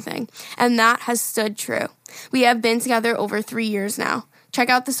through anything. And that has stood true. We have been together over 3 years now.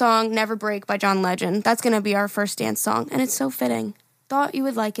 Check out the song Never Break by John Legend. That's going to be our first dance song, and it's so fitting. Thought you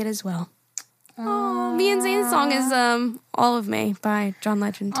would like it as well. Oh, me and Zane's song is All of Me by John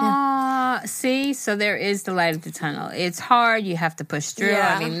Legend, too. See, so there is the light at the tunnel. It's hard. You have to push through.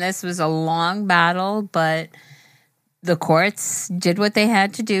 Yeah. I mean, this was a long battle, but the courts did what they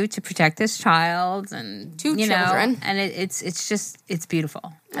had to do to protect this child and 2 children. And it's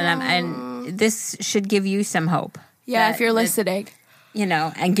beautiful. And this should give you some hope. Yeah, if you're listening.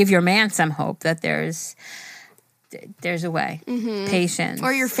 And give your man some hope that there's a way. Patience.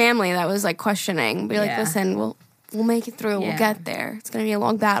 Or your family that was like questioning. Be like, listen, we'll make it through. We'll get there. It's going to be a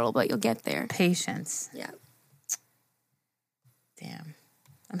long battle, but you'll get there. Patience. Yeah. Damn.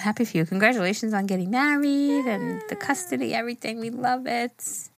 I'm happy for you. Congratulations on getting married and the custody, everything. We love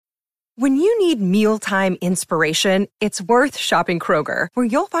it. When you need mealtime inspiration, it's worth shopping Kroger, where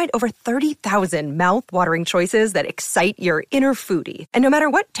you'll find over 30,000 mouth-watering choices that excite your inner foodie. And no matter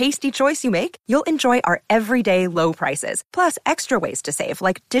what tasty choice you make, you'll enjoy our everyday low prices, plus extra ways to save,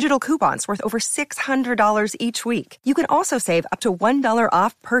 like digital coupons worth over $600 each week. You can also save up to $1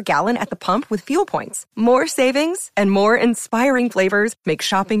 off per gallon at the pump with fuel points. More savings and more inspiring flavors make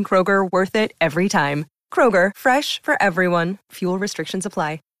shopping Kroger worth it every time. Kroger, fresh for everyone. Fuel restrictions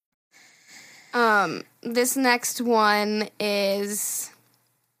apply. This next one is,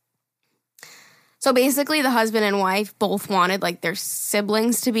 so basically the husband and wife both wanted like their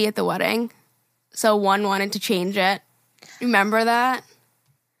siblings to be at the wedding. So one wanted to change it. Remember that?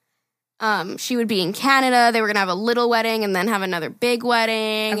 She would be in Canada. They were going to have a little wedding and then have another big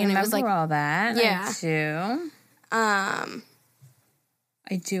wedding. I and it was like all that. Yeah. I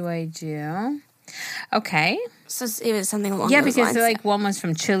do. Okay. So it was something along those lines. Yeah, because one was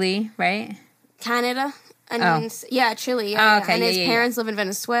from Chile, right? Canada. And Chile. Okay. And his parents live in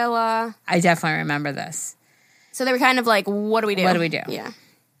Venezuela. I definitely remember this. So they were kind of like, what do we do? What do we do? Yeah.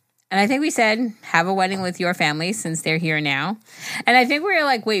 And I think we said, have a wedding with your family since they're here now. And I think we were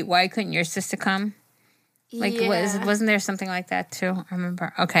like, wait, why couldn't your sister come? Like, wasn't there something like that too? I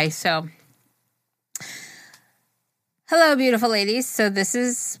remember. Okay, so. Hello, beautiful ladies. So this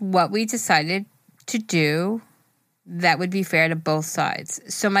is what we decided to do that would be fair to both sides.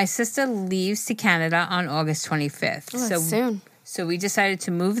 So my sister leaves to Canada on August 25th. Oh, that's soon. So we decided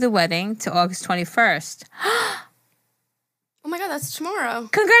to move the wedding to August 21st. Oh my God, that's tomorrow.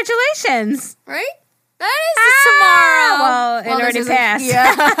 Congratulations. Right? That is tomorrow. Well, it already passed.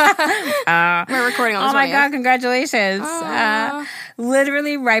 Yeah. We're recording on the 20th. Oh my God, congratulations.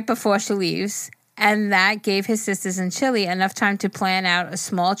 Literally right before she leaves. And that gave his sisters in Chile enough time to plan out a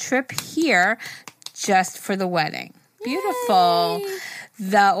small trip here just for the wedding. Beautiful. Yay.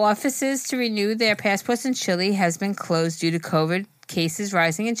 The offices to renew their passports in Chile has been closed due to COVID cases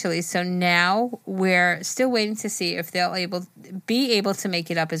rising in Chile. So now we're still waiting to see if they'll be able to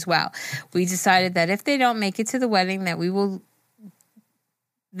make it up as well. We decided that if they don't make it to the wedding,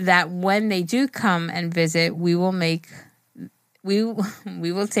 that when they do come and visit, we will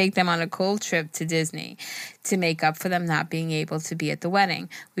take them on a cool trip to Disney to make up for them not being able to be at the wedding.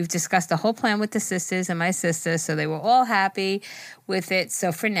 We've discussed the whole plan with the sisters and my sister, so they were all happy with it.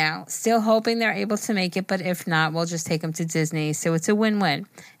 So for now, still hoping they're able to make it, but if not, we'll just take them to Disney. So it's a win-win.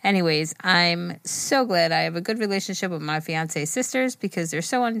 Anyways, I'm so glad I have a good relationship with my fiance's sisters because they're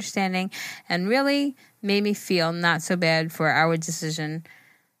so understanding and really made me feel not so bad for our decision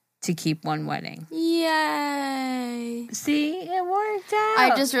to keep one wedding. Yay. See, it worked out.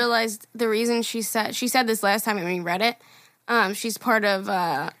 I just realized the reason she said this last time when we read it. She's part of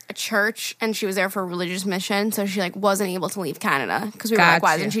a church, and she was there for a religious mission, so she wasn't able to leave Canada because we were like,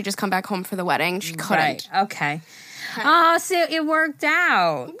 why doesn't she just come back home for the wedding? She couldn't. Right. Okay. Oh, so it worked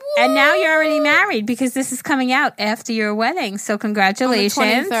out. Woo! And now you're already married because this is coming out after your wedding. So congratulations. On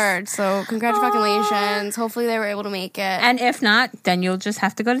the 23rd. So congratulations. Hopefully they were able to make it. And if not, then you'll just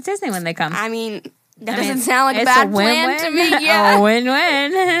have to go to Disney when they come. I mean, that doesn't sound like a bad plan to me. Yeah. A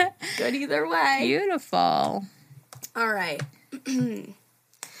win-win. Good either way. Beautiful. All right.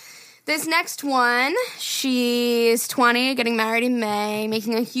 This next one, she's 20, getting married in May,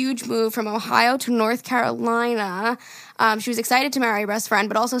 making a huge move from Ohio to North Carolina. She was excited to marry her best friend,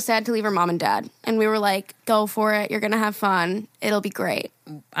 but also sad to leave her mom and dad. And we were like, go for it. You're going to have fun. It'll be great.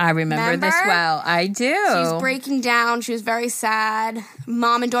 I remember this well. I do. She was breaking down. She was very sad.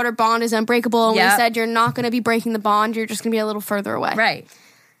 Mom and daughter bond is unbreakable. And we said, you're not going to be breaking the bond. You're just going to be a little further away. Right.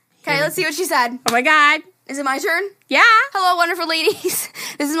 Okay, let's see what she said. Oh, my God. Is it my turn? Yeah. Hello, wonderful ladies.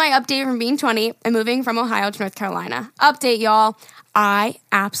 This is my update from being 20 and moving from Ohio to North Carolina. Update, y'all. I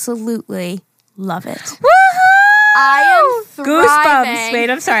absolutely love it. Woohoo! I am thriving. Goosebumps. Wait,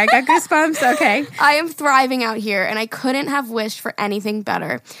 I'm sorry. I got goosebumps. Okay. I am thriving out here, and I couldn't have wished for anything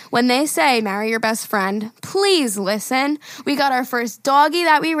better. When they say marry your best friend, please listen. We got our first doggie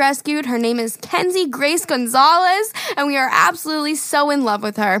that we rescued. Her name is Kenzie Grace Gonzalez, and we are absolutely so in love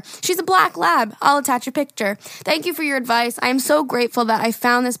with her. She's a black lab. I'll attach a picture. Thank you for your advice. I am so grateful that I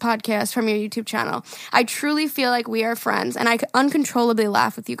found this podcast from your YouTube channel. I truly feel like we are friends, and I uncontrollably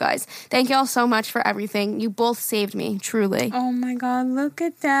laugh with you guys. Thank you all so much for everything. You both saved me, truly. Oh my God, look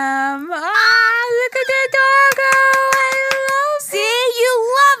at them. Look at their doggo. I love it. See,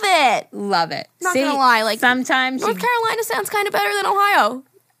 you love it. Love it. Not gonna lie, sometimes North Carolina sounds kind of better than Ohio.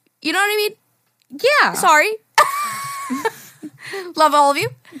 You know what I mean? Yeah. Sorry. Love all of you.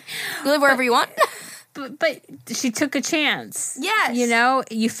 You live wherever you want. But she took a chance. Yes. You know,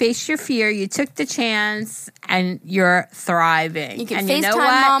 you faced your fear, you took the chance, and you're thriving. You can and FaceTime you know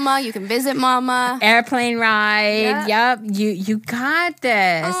what? mama, you can visit mama. Airplane ride. Yep. You got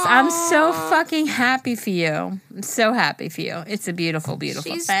this. Aww. I'm so fucking happy for you. I'm so happy for you. It's a beautiful,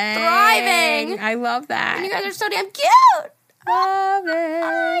 beautiful She's thing. thriving. I love that. And you guys are so damn cute. Love it.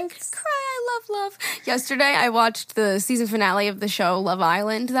 I could cry. I love. Yesterday, I watched the season finale of the show Love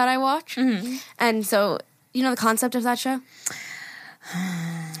Island that I watch. Mm-hmm. And so, you know the concept of that show?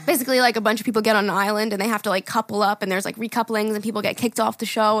 Basically, a bunch of people get on an island and they have to, couple up, and there's, recouplings, and people get kicked off the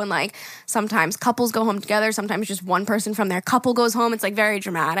show, and, sometimes couples go home together, sometimes just one person from their couple goes home. It's, very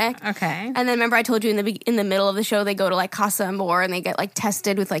dramatic. Okay. And then, remember I told you in the middle of the show, they go to, Casa Amor, and they get,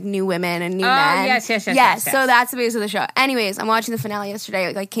 tested with, new women and new men. Yes. So that's the base of the show. Anyways, I'm watching the finale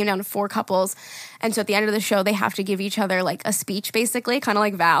yesterday. It came down to 4 couples. And so at the end of the show, they have to give each other, a speech, basically, kind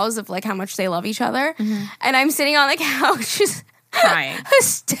of vows of, how much they love each other. Mm-hmm. And I'm sitting on the couch just crying.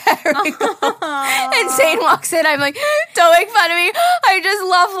 Hysterical. And Zane walks in. I'm like, don't make fun of me. I just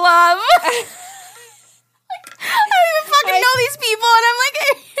love. I don't even fucking know these people. And I'm like,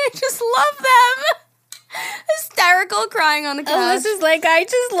 I just love them. Hysterical crying on the couch. This is I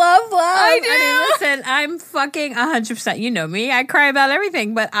just love love. I do. I mean, listen, I'm fucking 100%. You know me. I cry about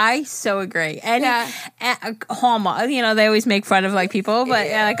everything, but I so agree. And Hallmark, they always make fun of people, but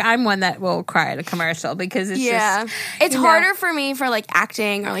I'm one that will cry at a commercial because it's just. It's harder for me for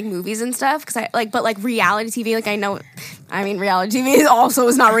acting or movies and stuff because but reality TV, I know. I mean, reality TV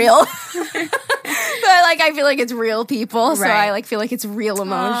is not real. But I feel like it's real people, so I feel like it's real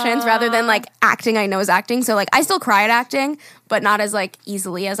emotions rather than acting. I know is acting, so I still cry at acting, but not as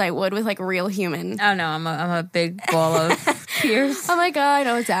easily as I would with real human. Oh no, I'm a big ball of tears. Oh my God, I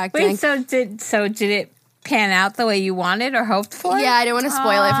know it's acting. Wait, so did it pan out the way you wanted or hoped for? Yeah, I don't want to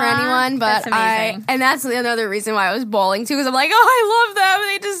spoil it for anyone, but and that's another reason why I was bawling too, because I'm I love them,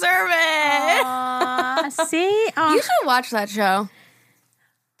 they deserve it. See, you should watch that show.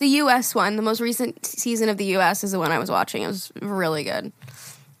 The U.S. one, the most recent season of the U.S. is the one I was watching. It was really good.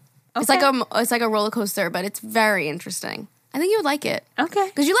 Okay. It's like a roller coaster, but it's very interesting. I think you would like it. Okay.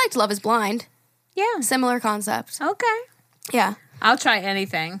 Because you liked Love is Blind. Yeah. Similar concept. Okay. Yeah. I'll try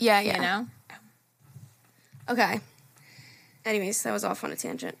anything. Yeah. You know? Okay. Anyways, that was off on a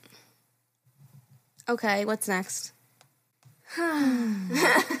tangent. Okay, what's next?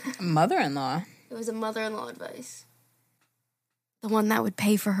 Mother-in-law. It was a mother-in-law advice. The one that would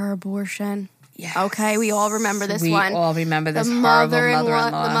pay for her abortion. Yes. Okay, we all remember this one. We all remember this horrible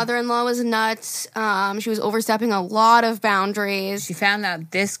mother-in-law. The mother-in-law was nuts. She was overstepping a lot of boundaries.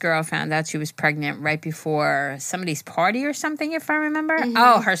 This girl found out she was pregnant right before somebody's party or something, if I remember. Mm-hmm.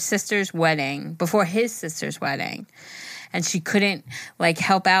 Oh, her sister's wedding, before his sister's wedding. And she couldn't,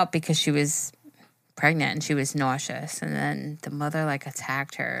 help out because she was pregnant and she was nauseous. And then the mother,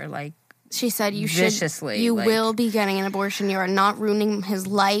 attacked her, she said, viciously. You will be getting an abortion. You are not ruining his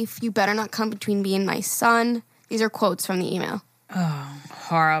life. You better not come between me and my son. These are quotes from the email. Oh,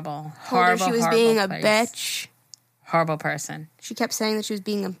 horrible. Told her she was being a bitch. Horrible person. She kept saying that she was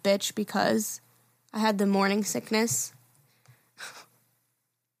being a bitch because I had the morning sickness.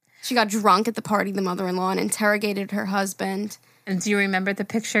 She got drunk at the party, the mother-in-law, and interrogated her husband. And do you remember the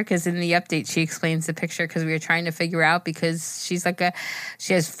picture? Because in the update, she explains the picture because we were trying to figure out because she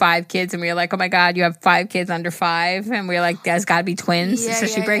has 5 kids and we were like, oh my God, you have 5 kids under 5. And we were like, there's got to be twins. So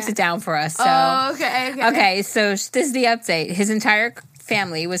she breaks it down for us. So. Oh, okay. Okay, so this is the update. His entire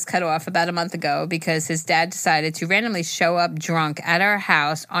family was cut off about a month ago because his dad decided to randomly show up drunk at our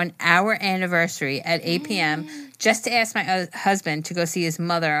house on our anniversary at 8 p.m. just to ask my husband to go see his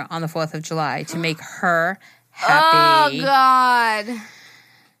mother on the 4th of July to make her happy. Oh, God.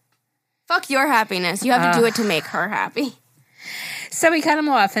 Fuck your happiness. You have to do it to make her happy. So we cut him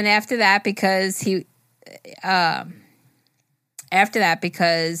off, and after that, because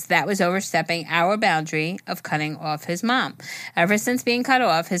that was overstepping our boundary of cutting off his mom. Ever since being cut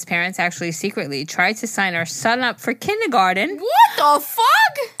off, his parents actually secretly tried to sign our son up for kindergarten. What the fuck?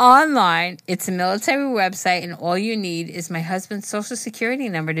 Online. It's a military website, and all you need is my husband's social security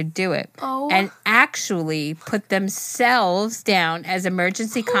number to do it. Oh. And actually put themselves down as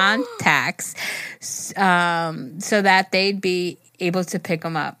emergency contacts so that they'd be able to pick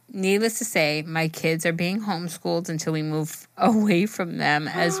them up. Needless to say, my kids are being homeschooled until we move away from them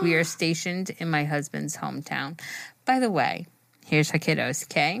as we are stationed in my husband's hometown. By the way, here's her kiddos,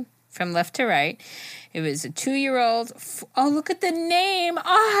 okay? From left to right. It was a 2-year-old. Oh, look at the name.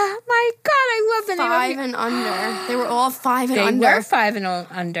 Oh, my God, I love the name. 5 and under. They were all 5 and they under? They were 5 and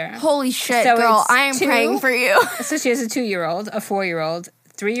under. Holy shit, so girl. I am praying for you. So she has a 2-year-old, a 4-year-old,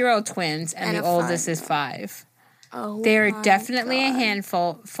 3-year-old twins, and the oldest is 5. Oh, they are definitely a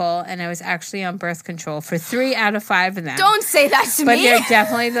handful, and I was actually on birth control for 3 out of 5 of them. Don't say that to me. But they're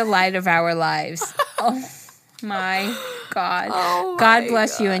definitely the light of our lives. Oh, my God. Oh, God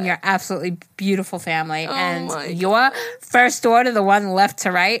bless you and your absolutely beautiful family. Oh, and your first daughter, the one left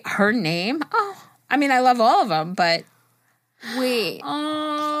to right, her name? Oh, I mean, I love all of them, but... Wait.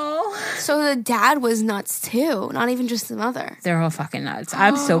 Oh. So the dad was nuts too, not even just the mother. They're all fucking nuts.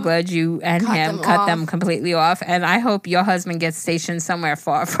 I'm so glad you and him cut them completely off, and I hope your husband gets stationed somewhere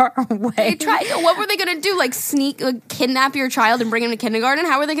far, far away. They tried. What were they going to do? Kidnap your child and bring him to kindergarten?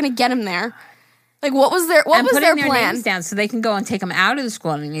 How were they going to get him there? What was their plan? Putting their names down so they can go and take him out of the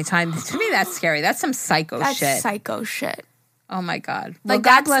school at any time. To me, that's scary. That's some shit. That's psycho shit. Oh my God! Well,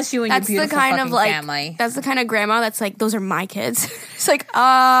 God bless you and your beautiful fucking family. That's the kind of grandma that's like, those are my kids. It's like,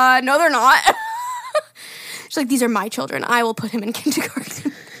 no, they're not. She's like, these are my children. I will put him in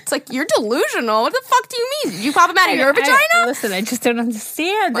kindergarten. It's like, you're delusional. What the fuck do you mean? Did you pop him out of your vagina? Listen, I just don't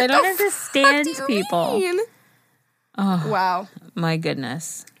understand. I don't understand people. Mean? Oh, wow! My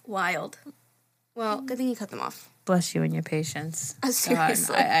goodness, wild. Well, good thing you cut them off. Bless you and your patience.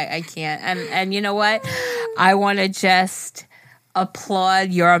 Seriously, I can't. And you know what? I want to just applaud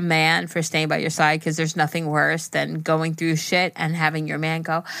your man for staying by your side, because there's nothing worse than going through shit and having your man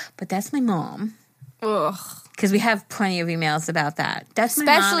go, but that's my mom. Ugh. Because we have plenty of emails about that. That's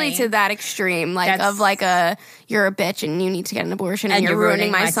especially to that extreme, you're a bitch and you need to get an abortion and you're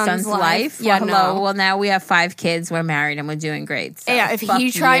ruining my son's life. Yeah, well, no. Well, now we have 5 kids, we're married, and we're doing great. So yeah, if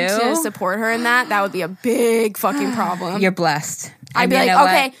he tried to support her in that would be a big fucking problem. You're blessed. I'd be like,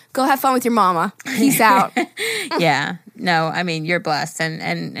 okay, go have fun with your mama. Peace out. Yeah. No, I mean, you're blessed.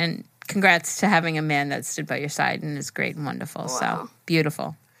 And congrats to having a man that stood by your side and is great and wonderful. Wow. So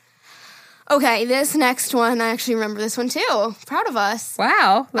beautiful. Okay, this next one, I actually remember this one too. Proud of us.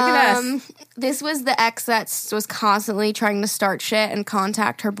 Wow, look at us. This was the ex that was constantly trying to start shit and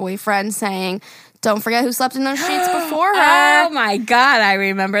contact her boyfriend saying, Don't forget who slept in those sheets before her. Oh my God, I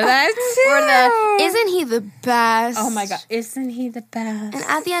remember that too. Or the, isn't he the best? Oh my God, isn't he the best? And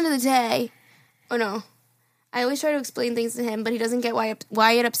at the end of the day, I always try to explain things to him, but he doesn't get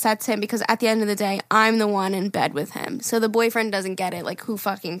why it upsets him, because at the end of the day, I'm the one in bed with him. So the boyfriend doesn't get it. Like, who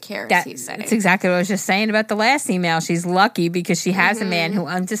fucking cares, he's saying. That's exactly what I was just saying about the last email. She's lucky because she has a man who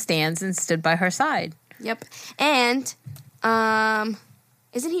understands and stood by her side. Yep. And,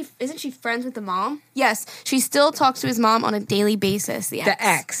 isn't she friends with the mom? Yes. She still talks to his mom on a daily basis, the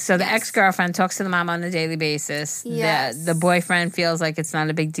ex. So the ex-girlfriend talks to the mom on a daily basis. Yes. The boyfriend feels like it's not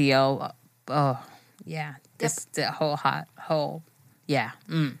a big deal. Oh, yeah. The whole, yeah.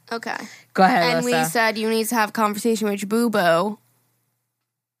 Mm. Okay. Go ahead, And Alyssa. we said you need to have a conversation with your boo-boo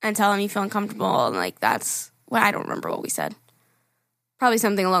and tell him you feel uncomfortable. And, like, that's, I don't remember what we said. Probably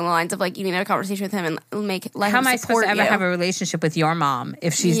something along the lines of, like, you need to have a conversation with him and let him support you. How am I supposed to ever have a relationship with your mom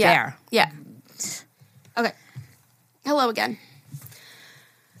if she's there? Yeah. Okay. Hello again.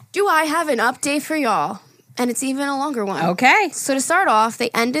 Do I have an update for y'all? And it's even a longer one. Okay. So to start off, they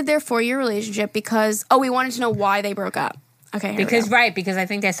ended their 4-year relationship because, we wanted to know why they broke up. Okay, because I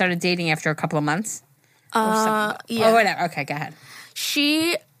think they started dating after a couple of months. Yeah. Or whatever. Okay, go ahead.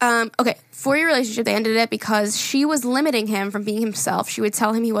 She, 4-year relationship, they ended it because she was limiting him from being himself. She would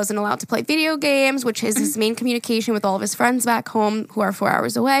tell him he wasn't allowed to play video games, which is his main communication with all of his friends back home who are 4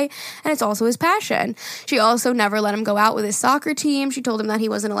 hours away, and it's also his passion. She also never let him go out with his soccer team. She told him that he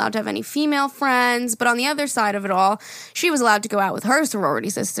wasn't allowed to have any female friends, but on the other side of it all, she was allowed to go out with her sorority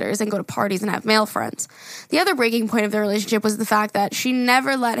sisters and go to parties and have male friends. The other breaking point of their relationship was the fact that she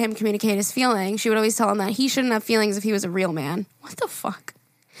never let him communicate his feelings. She would always tell him that he shouldn't have feelings if he was a real man. What the fuck?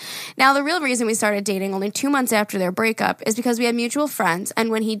 Now, the real reason we started dating only 2 months after their breakup is because we had mutual friends,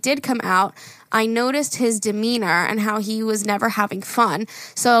 and when he did come out, I noticed his demeanor and how he was never having fun.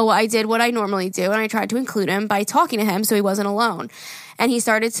 So I did what I normally do, and I tried to include him by talking to him so he wasn't alone. And he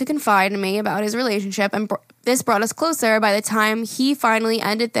started to confide in me about his relationship, and this brought us closer. By the time he finally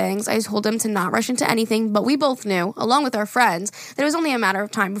ended things, I told him to not rush into anything, but we both knew, along with our friends, that it was only a matter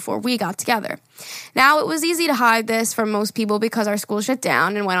of time before we got together. Now, it was easy to hide this from most people because our school shut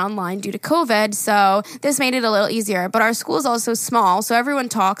down and went online due to COVID, so this made it a little easier. But our school is also small, so everyone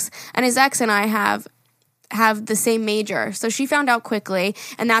talks, and his ex and I have the same major, so she found out quickly,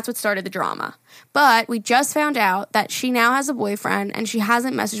 and that's what started the drama. But we just found out that she now has a boyfriend, and she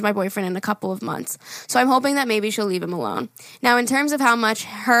hasn't messaged my boyfriend in a couple of months. So I'm hoping that maybe she'll leave him alone. Now, in terms of how much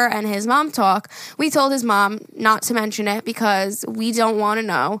her and his mom talk, we told his mom not to mention it because we don't want to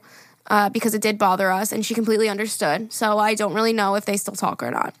know, because it did bother us, and she completely understood. So I don't really know if they still talk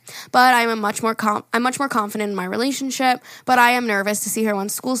or not. But I'm much more confident in my relationship, but I am nervous to see her when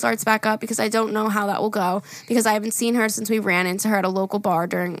school starts back up because I don't know how that will go, because I haven't seen her since we ran into her at a local bar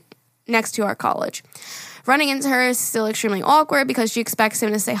next to our college. Running into her is still extremely awkward because she expects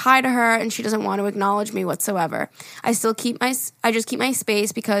him to say hi to her and she doesn't want to acknowledge me whatsoever. I just keep my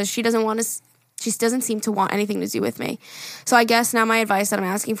space because she doesn't seem to want anything to do with me. So I guess now my advice that I'm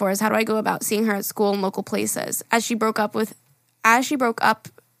asking for is, how do I go about seeing her at school and local places? As she broke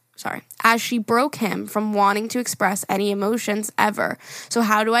him from wanting to express any emotions ever. So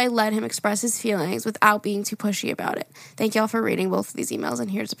how do I let him express his feelings without being too pushy about it? Thank y'all for reading both of these emails,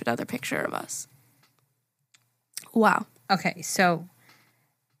 and here's another picture of us. Wow. Okay, so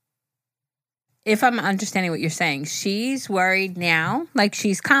if I'm understanding what you're saying, she's worried now, like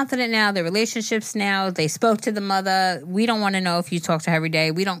she's confident now, the relationships now, they spoke to the mother. We don't want to know if you talk to her every day.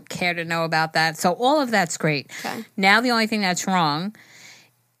 We don't care to know about that. So all of that's great. Okay. Now the only thing that's wrong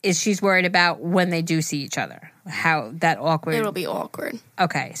is she's worried about when they do see each other. How that awkward. It'll be awkward.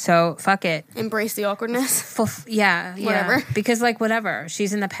 Okay, so fuck it. Embrace the awkwardness. Yeah. Whatever. Because whatever.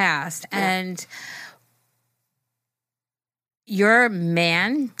 She's in the past. Yeah. And your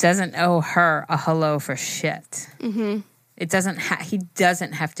man doesn't owe her a hello for shit. Mm-hmm. He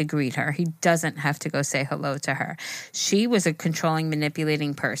doesn't have to greet her. He doesn't have to go say hello to her. She was a controlling,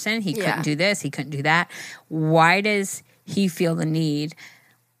 manipulating person. He couldn't do this. He couldn't do that. Why does he feel the need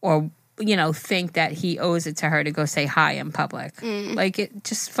or, think that he owes it to her to go say hi in public? Like, it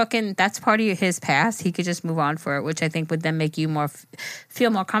just fucking, that's part of his past. He could just move on for it, which I think would then make you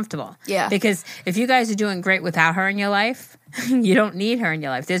feel more comfortable. Yeah. Because if you guys are doing great without her in your life, you don't need her in your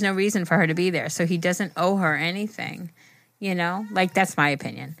life. There's no reason for her to be there. So he doesn't owe her anything. That's my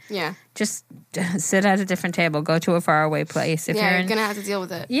opinion. Yeah. Just sit at a different table. Go to a faraway place. You're going to have to deal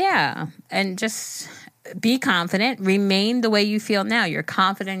with it. Yeah. And just be confident. Remain the way you feel now. You're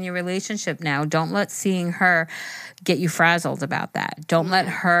confident in your relationship now. Don't let seeing her get you frazzled about that. Don't let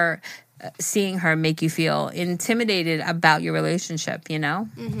her, seeing her make you feel intimidated about your relationship,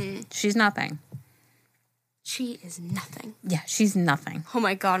 Mm-hmm. She's nothing. She is nothing. Yeah, she's nothing. Oh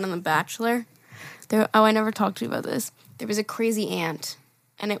my God, on The Bachelor. I never talked to you about this. There was a crazy aunt,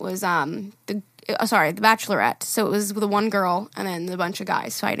 and it was The Bachelorette. So it was the one girl and then the bunch of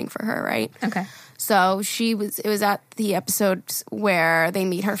guys fighting for her, right? Okay. So it was at the episode where they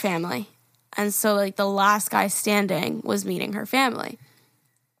meet her family. And so, like, the last guy standing was meeting her family.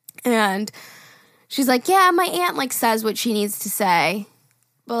 And she's like, yeah, my aunt, like, says what she needs to say.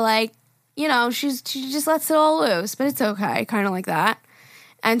 But, like, you know, she just lets it all loose. But it's okay, kind of like that.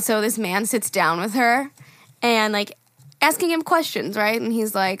 And so this man sits down with her and, like, asking him questions, right? And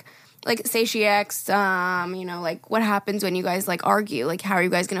he's like, say she asks, you know, like, what happens when you guys, like, argue? Like, how are you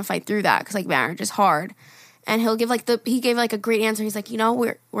guys going to fight through that? Because, like, marriage is hard. And he gave, like, a great answer. He's like, you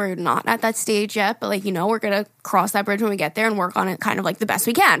know, we're not at that stage yet, but, like, you know, we're going to cross that bridge when we get there and work on it kind of, like, the best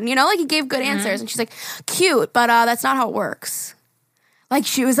we can. You know, like, he gave good answers. And she's like, cute, but that's not how it works. Like,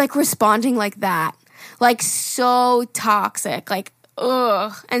 she was, like, responding like that. Like, so toxic. Like,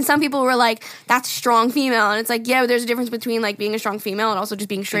 ugh. And some people were like, that's strong female. And it's like, yeah, but there's a difference between, like, being a strong female and also just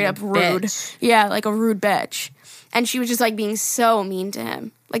being straight up rude. Bitch. Yeah, like a rude bitch. And she was just, like, being so mean to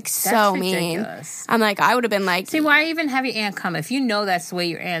him. Like, so mean. Ridiculous. I'm like, I would have been like... See, why even have your aunt come? If you know that's the way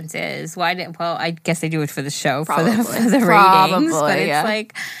your aunt is, why didn't... Well, I guess they do it for the show, for the ratings. But it's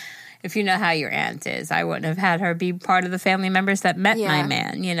like, if you know how your aunt is, I wouldn't have had her be part of the family members that met my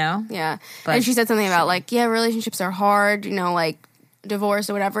man, you know? Yeah. But and she said something about, like, yeah, relationships are hard, you know, like, divorce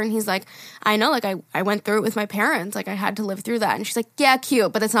or whatever. And he's like, I know, like, I went through it with my parents. Like, I had to live through that. And she's like, yeah,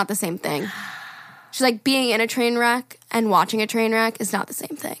 cute, but that's not the same thing. She's like, being in a train wreck and watching a train wreck is not the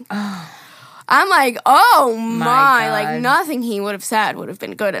same thing. Oh. I'm like, oh my. Like, nothing he would have said would have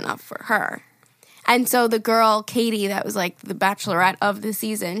been good enough for her. And so the girl, Katie, that was, like, the bachelorette of the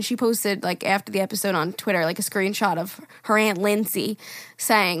season, she posted, like, after the episode on Twitter, like, a screenshot of her Aunt Lindsay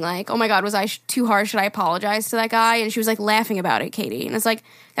saying, like, oh my God, was I too harsh? Should I apologize to that guy? And she was, like, laughing about it, Katie. And it's like,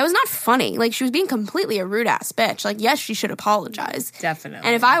 that was not funny. Like, she was being completely a rude-ass bitch. Like, yes, she should apologize. Definitely.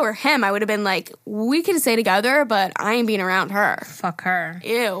 And if I were him, I would have been like, we can stay together, but I ain't being around her. Fuck her.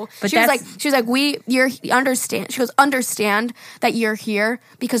 Ew. But she was like, understand. She goes, understand that you're here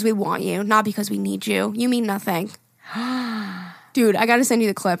because we want you, not because we need you. You mean nothing. Dude, I got to send you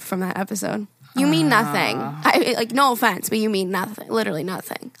the clip from that episode. You mean nothing. Like, no offense, but you mean nothing. Literally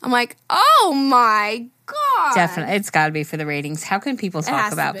nothing. I'm like, oh my God. Definitely. It's got to be for the ratings. How can people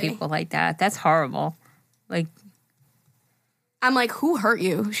talk about people like that? That's horrible. Like, I'm like, who hurt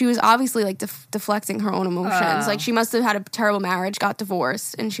you? She was obviously, like, deflecting her own emotions. Like, she must have had a terrible marriage, got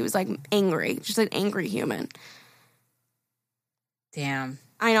divorced, and she was, like, angry. Just an angry human. Damn.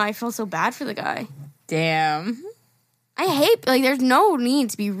 I know. I feel so bad for the guy. Damn. I hate, like, there's no need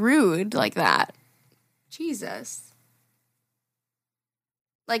to be rude like that. Jesus.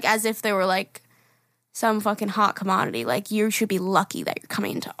 Like, as if they were, like, some fucking hot commodity. Like, you should be lucky that you're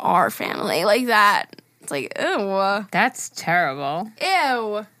coming into our family. Like that. It's like, ew. That's terrible.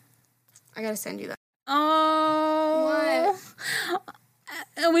 Ew. I gotta send you that. Oh. What?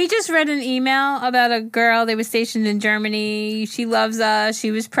 We just read an email about a girl. They were stationed in Germany. She loves us.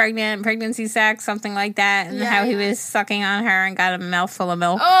 She was pregnant, pregnancy sex, something like that, and how he was sucking on her and got a mouthful of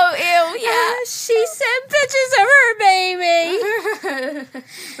milk. Oh, ew, yeah. She sent pictures of her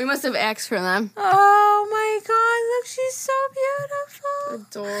baby. We must have asked for them. Oh, my God. Look, she's so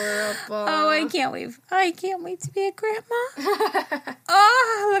beautiful. Adorable. Oh, I can't wait. I can't wait to be a grandma.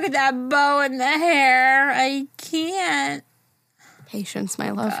 Oh, look at that bow in the hair. I can't. Patience,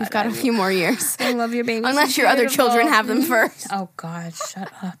 my love. You've got a few more years. I love your baby. Unless your other children have them first. Oh, God,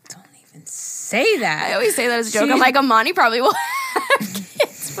 shut up. Don't even say that. I always say that as a joke. I'm like, Amani probably will have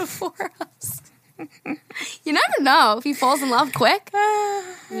kids before us. You never know. If he falls in love quick,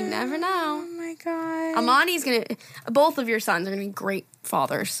 you never know. Oh, my God. Amani's going to... Both of your sons are going to be great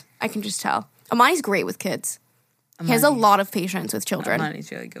fathers. I can just tell. Amani's great with kids. He has a lot of patience with children.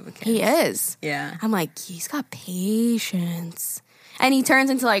 Amani's really good with kids. He is. Yeah. I'm like, he's got patience. And he turns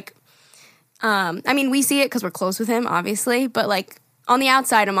into, like, I mean, we see it because we're close with him, obviously. But, like, on the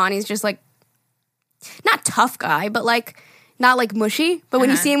outside, Amani's just, like, not tough guy, but, like, not, like, mushy. But when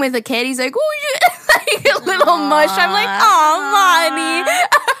you see him with a kid, he's like, oh, yeah, like a little mush. I'm like, oh, Amani.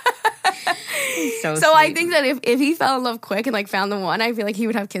 So sweet. I think that if he fell in love quick and, like, found the one, I feel like he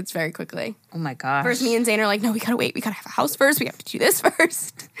would have kids very quickly. Oh, my gosh. First, me and Zane are like, no, we gotta wait. We gotta have a house first. We have to do this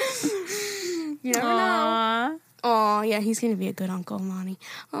first. You never know. Oh, yeah, he's going to be a good uncle, Monty.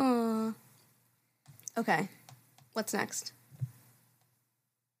 Oh. Okay. What's next?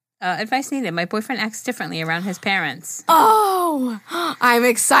 Advice needed. My boyfriend acts differently around his parents. Oh, I'm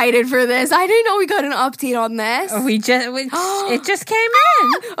excited for this. I didn't know we got an update on this. It just came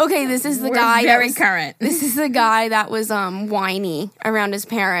in. Okay, this is the We're guy. Very current. This is the guy that was whiny around his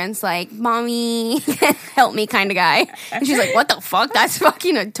parents, like, mommy, help me kind of guy. And she's like, what the fuck? That's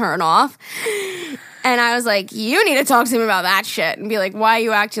fucking a turn off. And I was like, you need to talk to him about that shit and be like, why are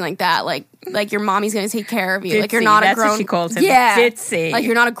you acting like that? Like your mommy's gonna take care of you. Ditzy, like you're not a grown. That's what she calls him. Yeah, Ditzy. Like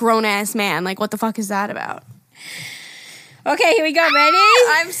you're not a grown ass man. Like what the fuck is that about? Okay, here we go. Ready?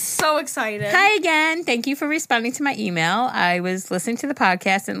 I'm so excited. Hi again. Thank you for responding to my email. I was listening to the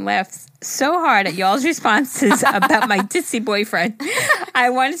podcast and laughed so hard at y'all's responses about my ditzy boyfriend.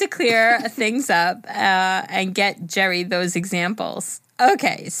 I wanted to clear things up and get Jerry those examples.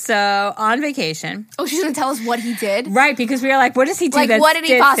 Okay, so on vacation. Oh, she's going to tell us what he did? Right, because we were like, what does he do? Like, what did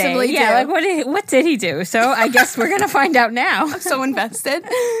he possibly do? Yeah, like, what did he do? So I guess we're going to find out now. I'm so invested.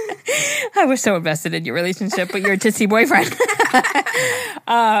 I was so invested in your relationship with your ditzy boyfriend.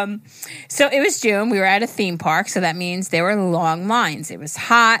 So it was June. We were at a theme park, so that means there were long lines. It was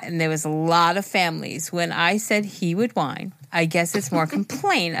hot, and there was a lot of families. When I said he would whine, I guess it's more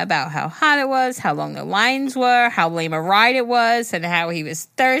complain about how hot it was, how long the lines were, how lame a ride it was, and how he was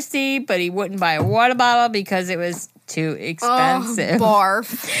thirsty, but he wouldn't buy a water bottle because it was too expensive. Oh,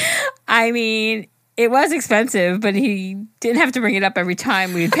 barf. I mean, it was expensive, but he didn't have to bring it up every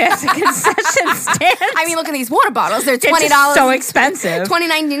time we'd pass a concession stand. I mean, look at these water bottles. They're $20. It's so expensive.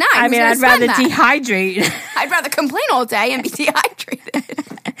 $20.99. I mean, I'd rather dehydrate. I'd rather complain all day and be dehydrated.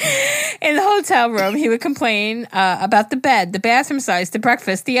 In the hotel room, he would complain about the bed, the bathroom size, the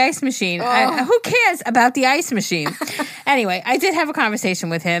breakfast, the ice machine. Who cares about the ice machine? Anyway, I did have a conversation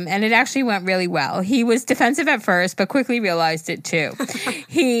with him, and it actually went really well. He was defensive at first, but quickly realized it too.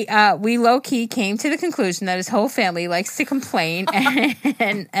 We low-key came to the conclusion that his whole family likes to complain,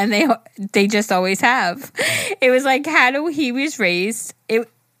 and they just always have. It was like how he was raised.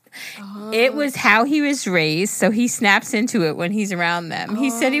 It was how he was raised, so he snaps into it when he's around them. He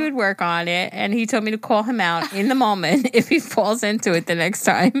said he would work on it, and he told me to call him out in the moment if he falls into it the next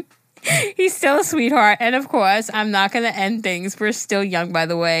time. He's still a sweetheart, and of course, I'm not going to end things. We're still young, by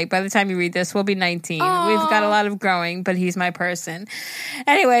the way. By the time you read this, we'll be 19. Aww. We've got a lot of growing, but he's my person.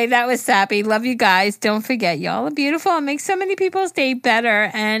 Anyway, that was sappy. Love you guys. Don't forget, y'all are beautiful and make so many people's day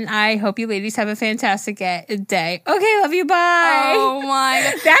better, and I hope you ladies have a fantastic day. Okay, love you. Bye. Oh, my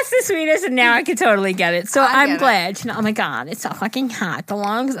God. That's the sweetest, and now I can totally get it. So I'm glad. It. You know, oh, my God, it's so fucking hot. The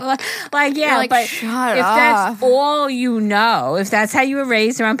lungs, like, yeah, like, but shut if up. that's all you know, if that's how you were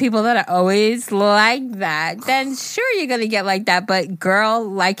raised around people that are always like that, then sure you're gonna get like that. But girl,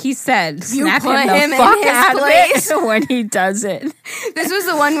 like he said, snap him the fuck out of it when he does it. This was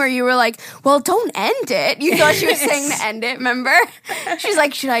the one where you were like, well, don't end it. You thought she was saying to end it, remember? She's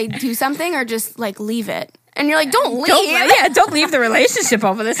like, should I do something or just like leave it? And you're like, don't leave. Don't leave the relationship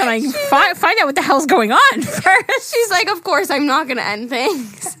over this. I'm like, find out what the hell's going on first. She's like, of course I'm not gonna end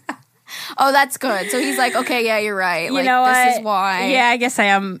things. Oh, that's good. So he's like, okay, yeah, you're right. You like, know what? This is why. Yeah, I guess I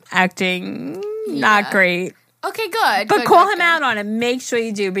am acting not great. Okay, good. But call him out on it. Make sure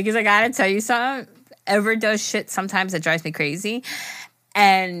you do, because I gotta tell you something. Ever does shit sometimes that drives me crazy,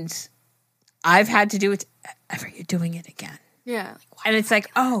 and I've had to do it. Ever you're doing it again. Yeah. And it's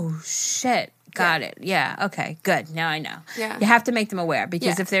like, oh shit. Got it. Yeah. Okay. Good. Now I know. Yeah. You have to make them aware,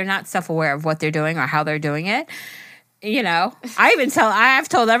 because if they're not self-aware of what they're doing or how they're doing it, you know, I've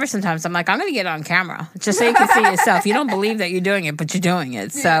told ever sometimes, I'm like, I'm going to get on camera just so you can see yourself. You don't believe that you're doing it, but you're doing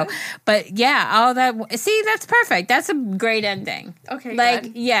it. So, but yeah, all that, see, that's perfect. That's a great ending. Okay. Like,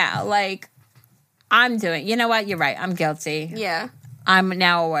 good. yeah, like I'm doing, you know what? You're right. I'm guilty. Yeah. I'm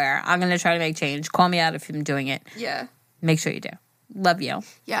now aware. I'm going to try to make change. Call me out if I'm doing it. Yeah. Make sure you do. Love you.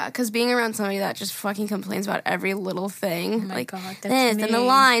 Yeah, because being around somebody that just fucking complains about every little thing, Oh my like God, that's this me. and the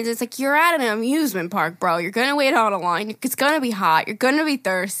lines, it's like you're at an amusement park, bro. You're gonna wait on a line. It's gonna be hot. You're gonna be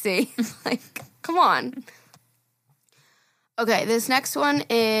thirsty. Like, come on. Okay, this next one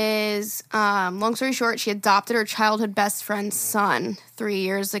is, long story short, she adopted her childhood best friend's son 3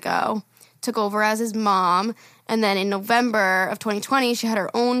 years ago, took over as his mom, and then in November of 2020, she had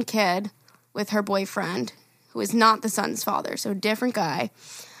her own kid with her boyfriend, who is not the son's father, so a different guy.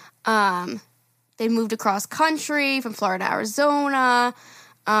 They moved across country from Florida to Arizona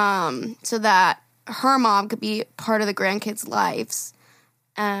so that her mom could be part of the grandkids' lives.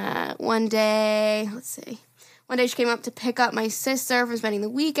 One day she came up to pick up my sister from spending the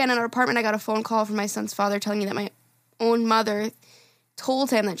weekend in our apartment. I got a phone call from my son's father telling me that my own mother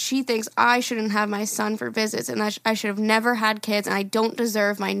told him that she thinks I shouldn't have my son for visits and that I should have never had kids and I don't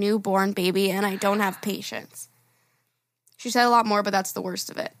deserve my newborn baby and I don't have patience. She said a lot more, but that's the worst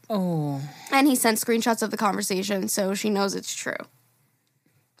of it. Oh. And he sent screenshots of the conversation, so she knows it's true.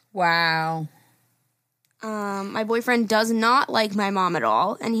 Wow. My boyfriend does not like my mom at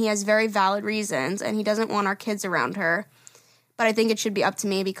all, and he has very valid reasons, and he doesn't want our kids around her. But I think it should be up to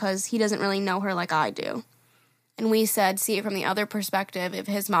me because he doesn't really know her like I do. And we said, see it from the other perspective. If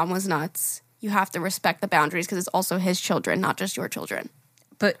his mom was nuts, you have to respect the boundaries because it's also his children, not just your children.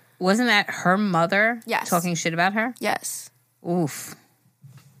 But wasn't that her mother talking shit about her? Yes. Oof.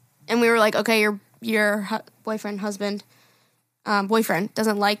 And we were like, okay, your boyfriend doesn't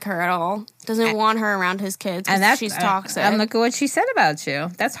like her at all. Doesn't want her around his kids because she's toxic. And look at what she said about you.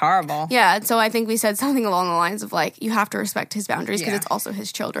 That's horrible. Yeah, and so I think we said something along the lines of like, you have to respect his boundaries because it's also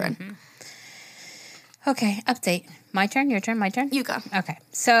his children. Mm-hmm. Okay, update. My turn, your turn, my turn? You go. Okay,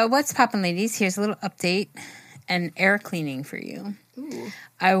 so what's poppin', ladies? Here's a little update and air cleaning for you. Ooh.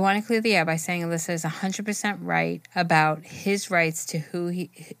 I want to clear the air by saying Alyssa is 100% right about his rights to who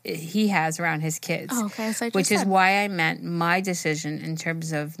he has around his kids. Oh, okay, so which is why I meant my decision in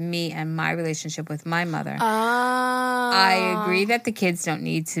terms of me and my relationship with my mother. I agree that the kids don't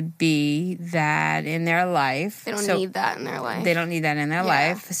need to be that in their life. They don't need that in their life. They don't need that in their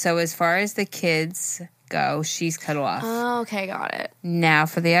life. So as far as the kids go, she's cut off. Oh, okay, got it. Now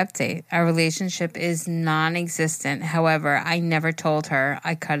for the update. Our relationship is non-existent. However, I never told her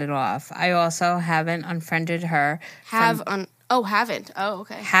I cut it off. I also haven't unfriended her. Haven't. Oh,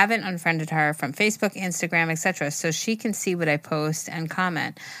 okay. Haven't unfriended her from Facebook, Instagram, etc. so she can see what I post and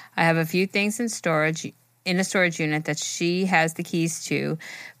comment. I have a few things in a storage unit that she has the keys to,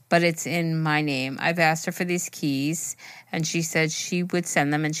 but it's in my name. I've asked her for these keys, and she said she would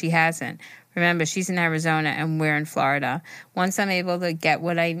send them, and she hasn't. Remember, she's in Arizona and we're in Florida. Once I'm able to get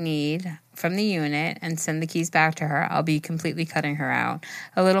what I need from the unit and send the keys back to her, I'll be completely cutting her out.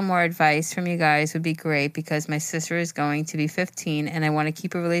 A little more advice from you guys would be great because my sister is going to be 15 and I want to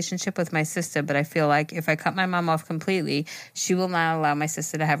keep a relationship with my sister, but I feel like if I cut my mom off completely, she will not allow my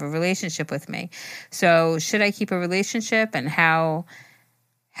sister to have a relationship with me. So should I keep a relationship and how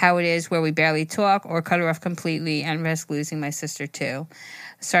it is where we barely talk or cut her off completely and risk losing my sister too?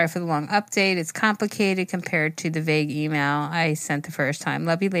 Sorry for the long update. It's complicated compared to the vague email I sent the first time.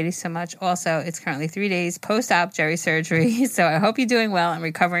 Love you ladies so much. Also, it's currently 3 days post-op Jerry surgery, so I hope you're doing well and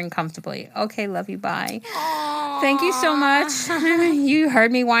recovering comfortably. Okay, love you. Bye. Aww. Thank you so much. You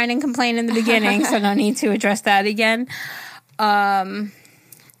heard me whine and complain in the beginning, so no need to address that again.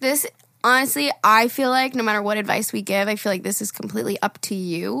 This, honestly, I feel like no matter what advice we give, I feel like this is completely up to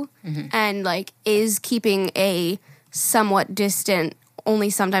you. Mm-hmm. And, like, is keeping a somewhat distant,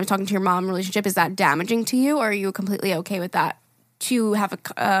 only sometimes talking to your mom relationship, is that damaging to you, or are you completely okay with that to have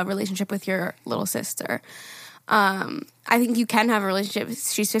a relationship with your little sister? I think you can have a relationship.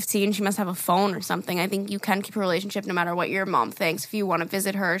 She's 15, she must have a phone or something. I think you can keep a relationship no matter what your mom thinks. If you want to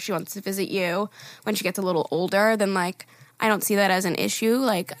visit her, she wants to visit you when she gets a little older, then like I don't see that as an issue.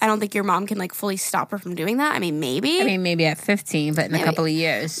 Like, I don't think your mom can, like, fully stop her from doing that. I mean, maybe. Maybe at 15, but in a couple of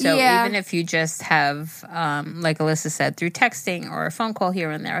years. So even if you just have, like Alyssa said, through texting or a phone call here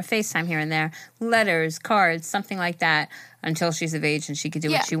and there, or FaceTime here and there, letters, cards, something like that, until she's of age and she could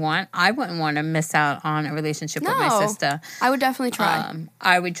do what she wants. I wouldn't want to miss out on a relationship with my sister. I would definitely try.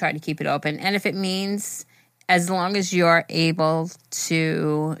 I would try to keep it open. And if it means, as long as you're able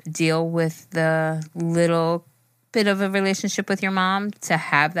to deal with the little bit of a relationship with your mom, to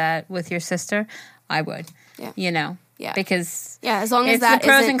have that with your sister, I would. Yeah. You know? Yeah. Because as long as it's that the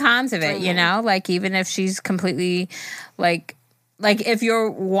pros and cons of it, you know? Like, even if she's completely, like if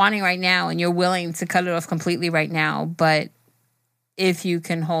you're wanting right now and you're willing to cut it off completely right now, but if you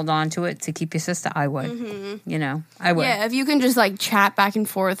can hold on to it to keep your sister, I would. Mm-hmm. You know? I would. Yeah, if you can just, like, chat back and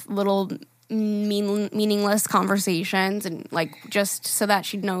forth little meaningless conversations and, like, just so that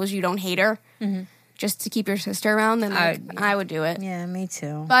she knows you don't hate her. Mm-hmm. Just to keep your sister around, then I would do it. Yeah, me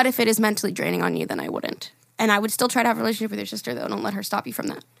too. But if it is mentally draining on you, then I wouldn't. And I would still try to have a relationship with your sister, though. Don't let her stop you from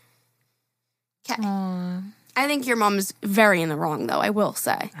that. Okay. I think your mom is very in the wrong, though, I will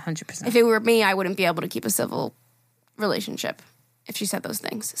say. 100%. If it were me, I wouldn't be able to keep a civil relationship if she said those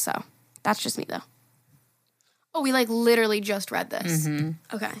things. So that's just me, though. Oh, we, like, literally just read this.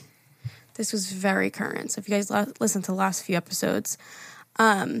 Mm-hmm. Okay. This was very current. So if you guys listened to the last few episodes,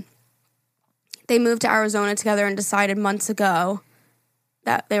 they moved to Arizona together and decided months ago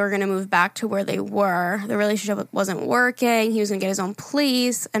that they were going to move back to where they were. The relationship wasn't working. He was going to get his own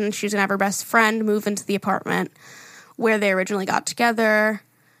place, and she was going to have her best friend move into the apartment where they originally got together.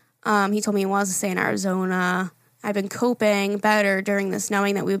 He told me he wants to stay in Arizona. I've been coping better during this,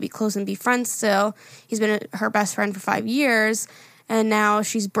 knowing that we would be close and be friends still. He's been her best friend for 5 years, and now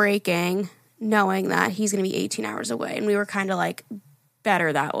she's breaking. knowing that he's going to be 18 hours away. And we were kind of like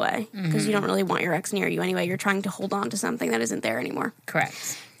better that way because you don't really want your ex near you anyway. You're trying to hold on to something that isn't there anymore.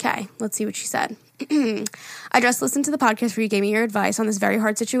 Correct. Okay, let's see what she said. I just listened to the podcast where you gave me your advice on this very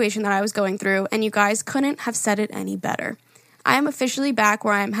hard situation that I was going through, and you guys couldn't have said it any better. I am officially back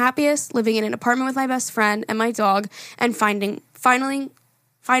where I am happiest, living in an apartment with my best friend and my dog, and finally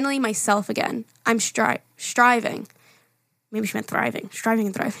myself again. I'm striving. Maybe she meant thriving. Striving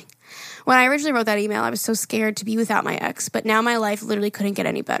and thriving. When I originally wrote that email, I was so scared to be without my ex, but now my life literally couldn't get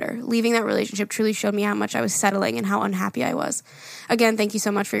any better. Leaving that relationship truly showed me how much I was settling and how unhappy I was. Again, thank you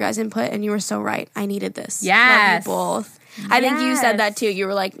so much for your guys' input, and you were so right. I needed this. Yes. Love you both. I think you said that too. You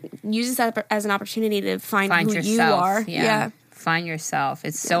were like, use this as an opportunity to find who yourself. you are. Yeah. Find yourself.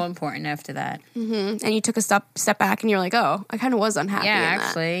 It's so important after that. Mm-hmm. And you took a step back, and you're like, oh, I kind of was unhappy. Yeah,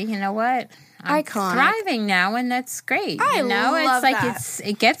 actually, you know what? I'm Iconic. Thriving now, and that's great. I love it's like that.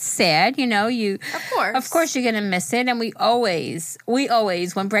 it gets sad. You know, of course you're gonna miss it, and we always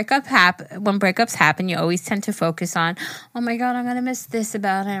when breakups happen, you always tend to focus on, oh my god, I'm gonna miss this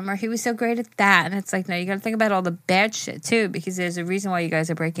about him, or he was so great at that, and it's like, no, you gotta think about all the bad shit too, because there's a reason why you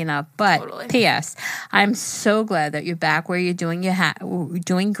guys are breaking up. But Totally. P.S. I'm so glad that you're back where you're doing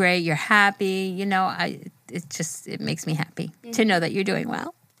doing great. You're happy. You know, it makes me happy to know that you're doing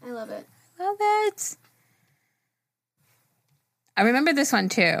well. I love it. Love it. I remember this one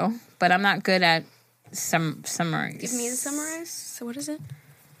too, but I'm not good at summaries. Give me the summarize. So what is it?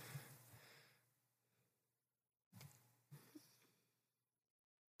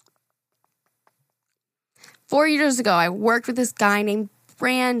 Four years ago, I worked with this guy named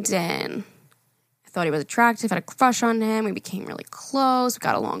Brandon. I thought he was attractive, had a crush on him. We became really close. We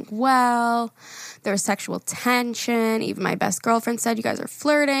got along well. There was sexual tension. Even my best girlfriend said, you guys are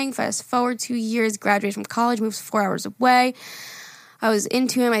flirting. Fast forward 2 years, graduated from college, moves 4 hours away. I was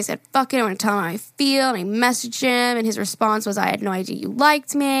into him. I said, fuck it, I want to tell him how I feel. And I messaged him, and his response was, I had no idea you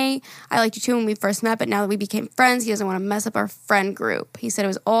liked me. I liked you too when we first met, but now that we became friends, he doesn't want to mess up our friend group. He said it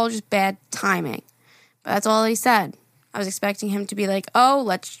was all just bad timing. But that's all he said. I was expecting him to be like, oh,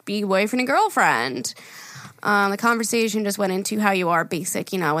 let's be boyfriend and girlfriend. The conversation just went into how you are,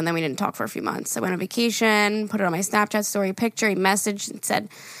 basic, and then we didn't talk for a few months. I went on vacation, put it on my Snapchat story picture. He messaged and said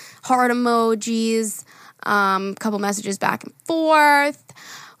heart emojis, couple messages back and forth.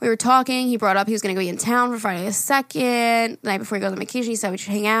 We were talking. He brought up he was going to go be in town for Friday the 2nd. The night before he goes on vacation, he said we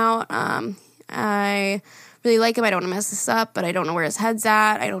should hang out. I really like him. I don't want to mess this up, but I don't know where his head's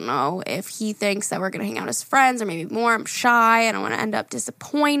at. I don't know if he thinks that we're going to hang out as friends or maybe more. I'm shy. I don't want to end up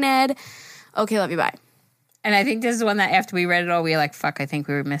disappointed. Okay, love you, bye. And I think this is one that after we read it all, we were like, fuck, I think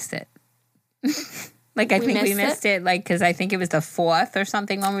we missed it. I think we missed it, because I think it was the 4th or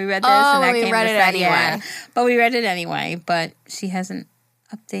something when we read this. Oh, and we read it anyway. Yeah. But we read it anyway, but she has an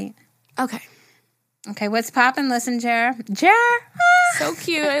update. Okay, what's poppin'? Listen, Jer. So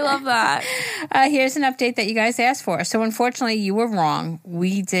cute. I love that. Here's an update that you guys asked for. So, unfortunately, you were wrong.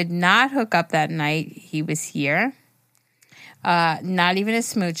 We did not hook up that night. He was here. Not even a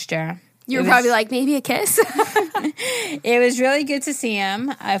smooch, Jer. You were probably like, maybe a kiss? It was really good to see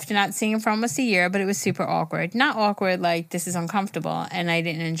him after not seeing him for almost a year, but it was super awkward. Not awkward like this is uncomfortable and I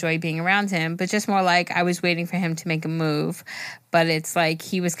didn't enjoy being around him, but just more like I was waiting for him to make a move. But it's like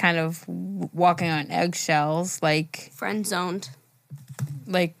he was kind of walking on eggshells, like friend zoned,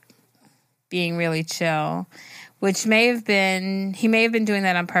 like being really chill. Which he may have been doing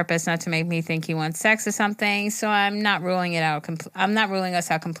that on purpose, not to make me think he wants sex or something. So I'm not ruling it out. I'm not ruling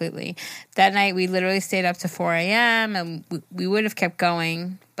us out completely. That night we literally stayed up to 4 a.m. and we would have kept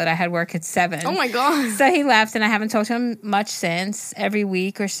going, but I had work at 7. Oh my god! So he left, and I haven't talked to him much since. Every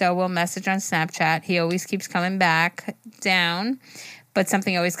week or so we'll message on Snapchat. He always keeps coming back down, but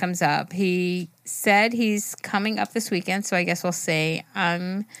something always comes up. He said he's coming up this weekend, so I guess we'll see.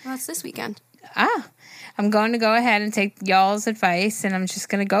 Well, it's this weekend. I'm going to go ahead and take y'all's advice, and I'm just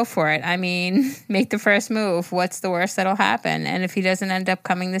going to go for it. I mean, make the first move. What's the worst that'll happen? And if he doesn't end up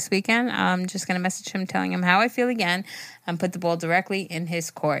coming this weekend, I'm just going to message him telling him how I feel again and put the ball directly in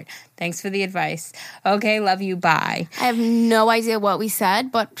his court. Thanks for the advice. Okay, love you. Bye. I have no idea what we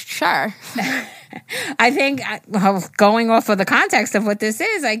said, but sure. I think, going off of the context of what this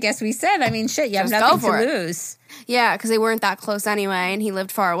is, I guess we said, I mean, shit, you have Just nothing go for to it. lose. Yeah, because they weren't that close anyway, and he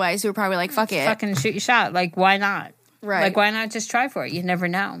lived far away, so we were probably like, fuck it. Fucking shoot your shot. Like, why not? Right. Like, why not just try for it? You never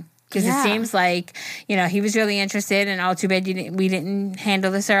know. Because Yeah. it seems like, he was really interested, and too bad we didn't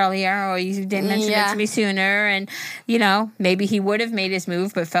handle this earlier, or you didn't mention it to me sooner. And, maybe he would have made his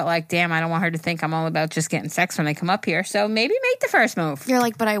move, but felt like, damn, I don't want her to think I'm all about just getting sex when I come up here. So maybe make the first move. You're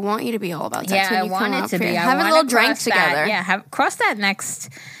like, but I want you to be all about sex when you come up here. I Have a wanna little drink cross together. that. Yeah, cross that next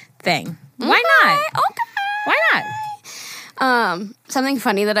thing. Why not? Okay. Why not? Something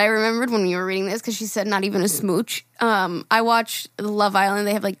funny that I remembered when we were reading this, because she said not even a smooch. I watched Love Island.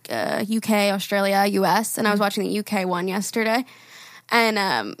 They have like UK, Australia, US, and I was watching the UK one yesterday.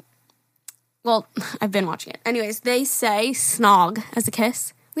 And, well, I've been watching it. Anyways, they say snog as a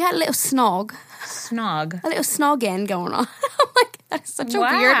kiss. We had a little snog. Snog. A little snogging going on. I'm like, that's such a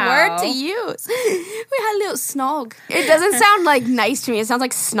weird word to use. We had a little snog. It doesn't sound like nice to me. It sounds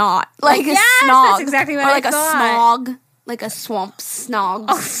like snot. Like a snog. That's exactly what or like I thought. a smog. Like a swamp snog.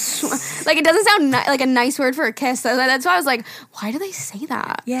 Oh. Like it doesn't sound like a nice word for a kiss. That's why I was like, why do they say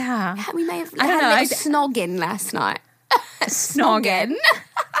that? Yeah. We may have I don't had know. a little snogging last night. Snogging.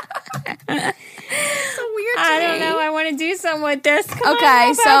 So weird to I me. don't know. I want to do something with this. Come Okay,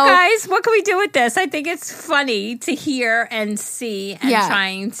 on, so- guys, what can we do with this? I think it's funny to hear and see and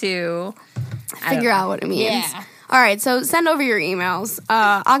trying to figure out what it means. Yeah. All right, so send over your emails.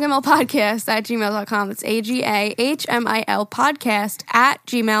 agamilpodcast@gmail.com. That's AGAHMIL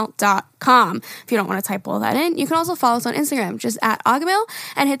podcast@gmail.com. If you don't want to type all that in, you can also follow us on Instagram, just @Agamil,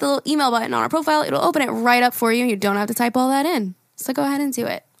 and hit the little email button on our profile. It'll open it right up for you. You don't have to type all that in. So go ahead and do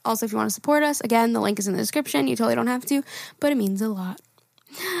it. Also, if you want to support us, again, the link is in the description. You totally don't have to, but it means a lot.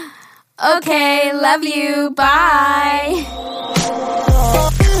 Okay, love you. Bye.